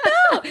Gucci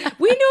belt.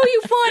 We know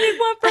you wanted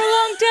one for a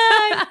long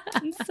time.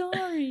 I'm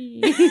sorry.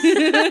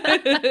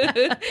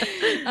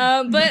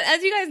 But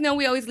as you guys know,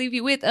 we always leave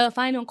you with a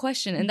final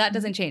question, and that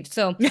doesn't change.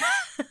 So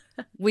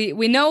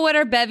we know what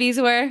our bevies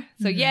were.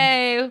 So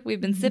yay, we've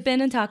been sipping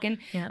and talking.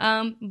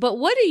 But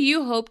what do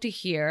you hope to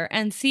hear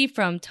and see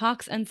from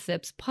Talks and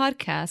Sips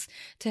podcast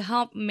to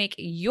help make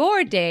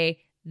your day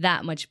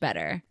that much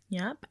better?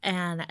 Yep.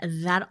 And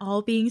that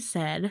all being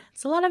said,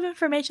 it's a lot of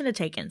information to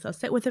take in. So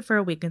sit with it for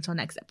a week until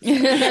next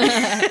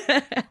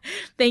episode.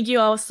 Thank you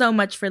all so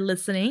much for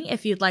listening.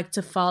 If you'd like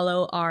to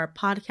follow our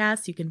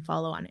podcast, you can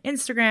follow on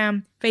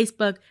Instagram,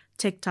 Facebook,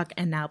 TikTok,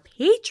 and now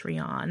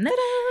Patreon.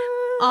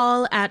 Ta-da!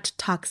 All at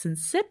Talks and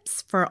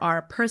Sips. For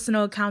our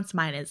personal accounts,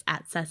 mine is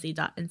at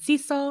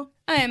Ceci.Enciso.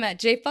 I am at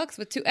JFox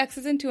with 2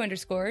 X's and 2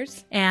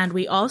 underscores. And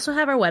we also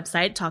have our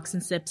website,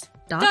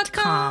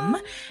 toxandsips.com,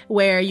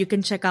 where you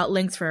can check out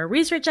links for a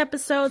research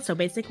episode. So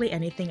basically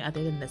anything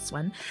other than this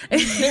one.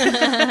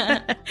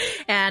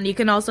 And you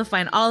can also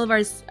find all of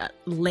our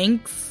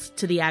links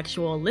to the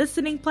actual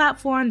listening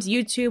platforms,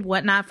 YouTube,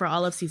 whatnot, for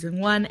all of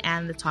season 1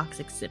 and the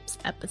Toxic Sips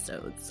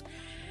episodes.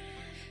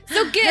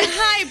 So get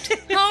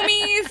hyped,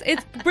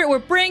 homies. We're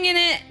bringing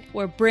it.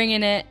 We're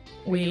bringing it.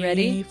 We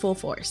ready? Full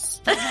force.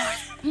 All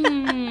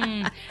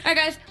right,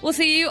 guys. We'll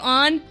see you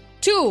on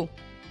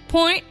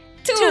 2.2.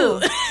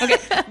 Okay.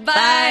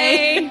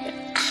 Bye.